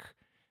hard work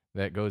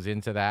that goes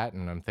into that.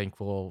 And I'm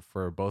thankful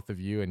for both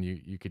of you, and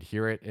you could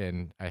hear it,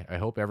 and I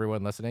hope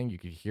everyone listening, you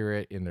could hear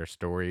it in their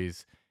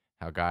stories,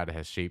 how God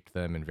has shaped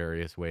them in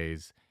various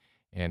ways.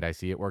 And I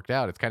see it worked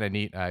out. It's kind of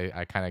neat.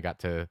 I kind of got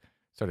to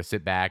sort of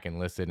sit back and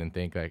listen and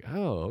think like,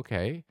 oh,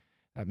 okay,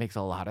 that makes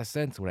a lot of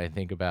sense when I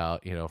think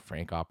about,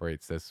 Frank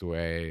operates this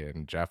way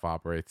and Jeff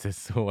operates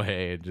this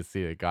way, and just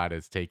see that God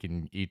has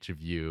taken each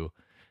of you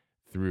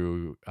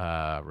through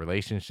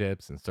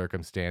relationships and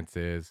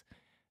circumstances,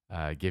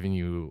 giving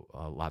you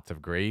lots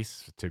of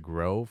grace to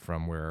grow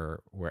from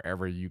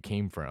wherever you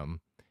came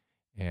from,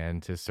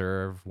 and to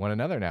serve one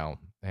another now,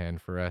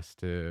 and for us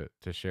to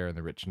share in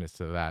the richness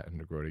of that and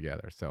to grow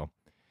together. So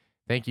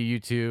thank you, you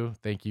two.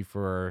 Thank you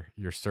for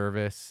your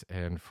service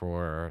and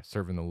for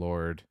serving the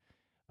Lord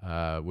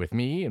with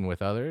me and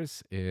with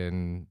others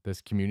in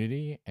this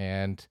community.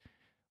 And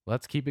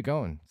let's keep it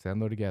going.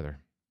 Sandlo together.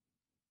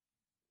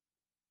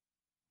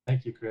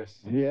 Thank you, Chris.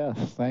 Yes,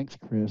 thanks,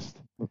 Chris.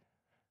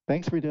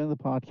 Thanks for doing the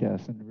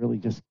podcast and really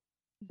just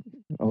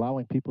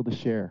allowing people to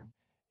share.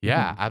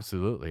 Yeah,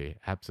 absolutely.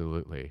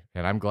 Absolutely.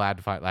 And I'm glad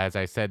to find, as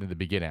I said in the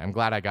beginning, I'm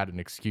glad I got an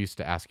excuse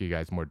to ask you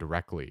guys more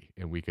directly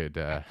and we could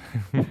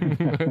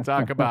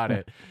talk about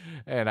it.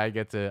 And I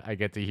get to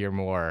hear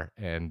more,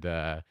 and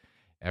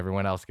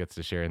everyone else gets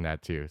to share in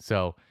that too.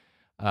 So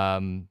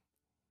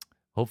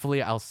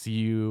hopefully I'll see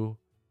you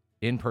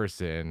in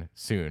person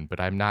soon, but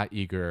I'm not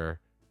eager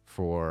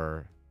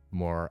for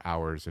more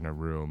hours in a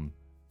room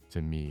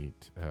to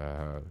meet.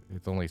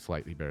 It's only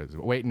slightly better.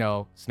 Wait,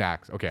 no,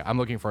 snacks. Okay, I'm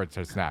looking forward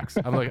to snacks.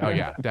 I'm like, oh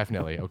yeah,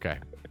 definitely. Okay.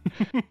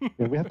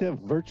 Yeah, we have to have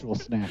virtual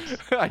snacks.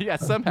 Yeah,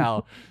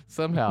 somehow.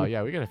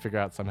 Yeah, we got to figure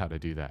out somehow to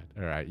do that.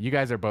 All right, you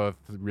guys are both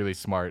really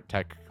smart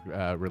tech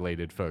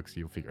related folks.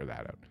 You'll figure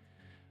that out.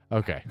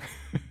 Okay.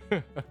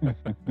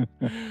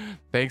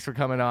 Thanks for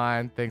coming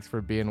on. Thanks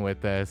for being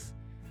with us,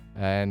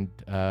 and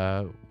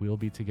we'll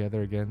be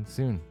together again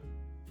soon.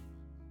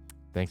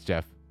 Thanks,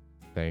 Jeff.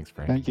 Thanks,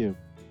 Frank. Thank you.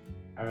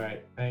 All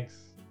right. Thanks.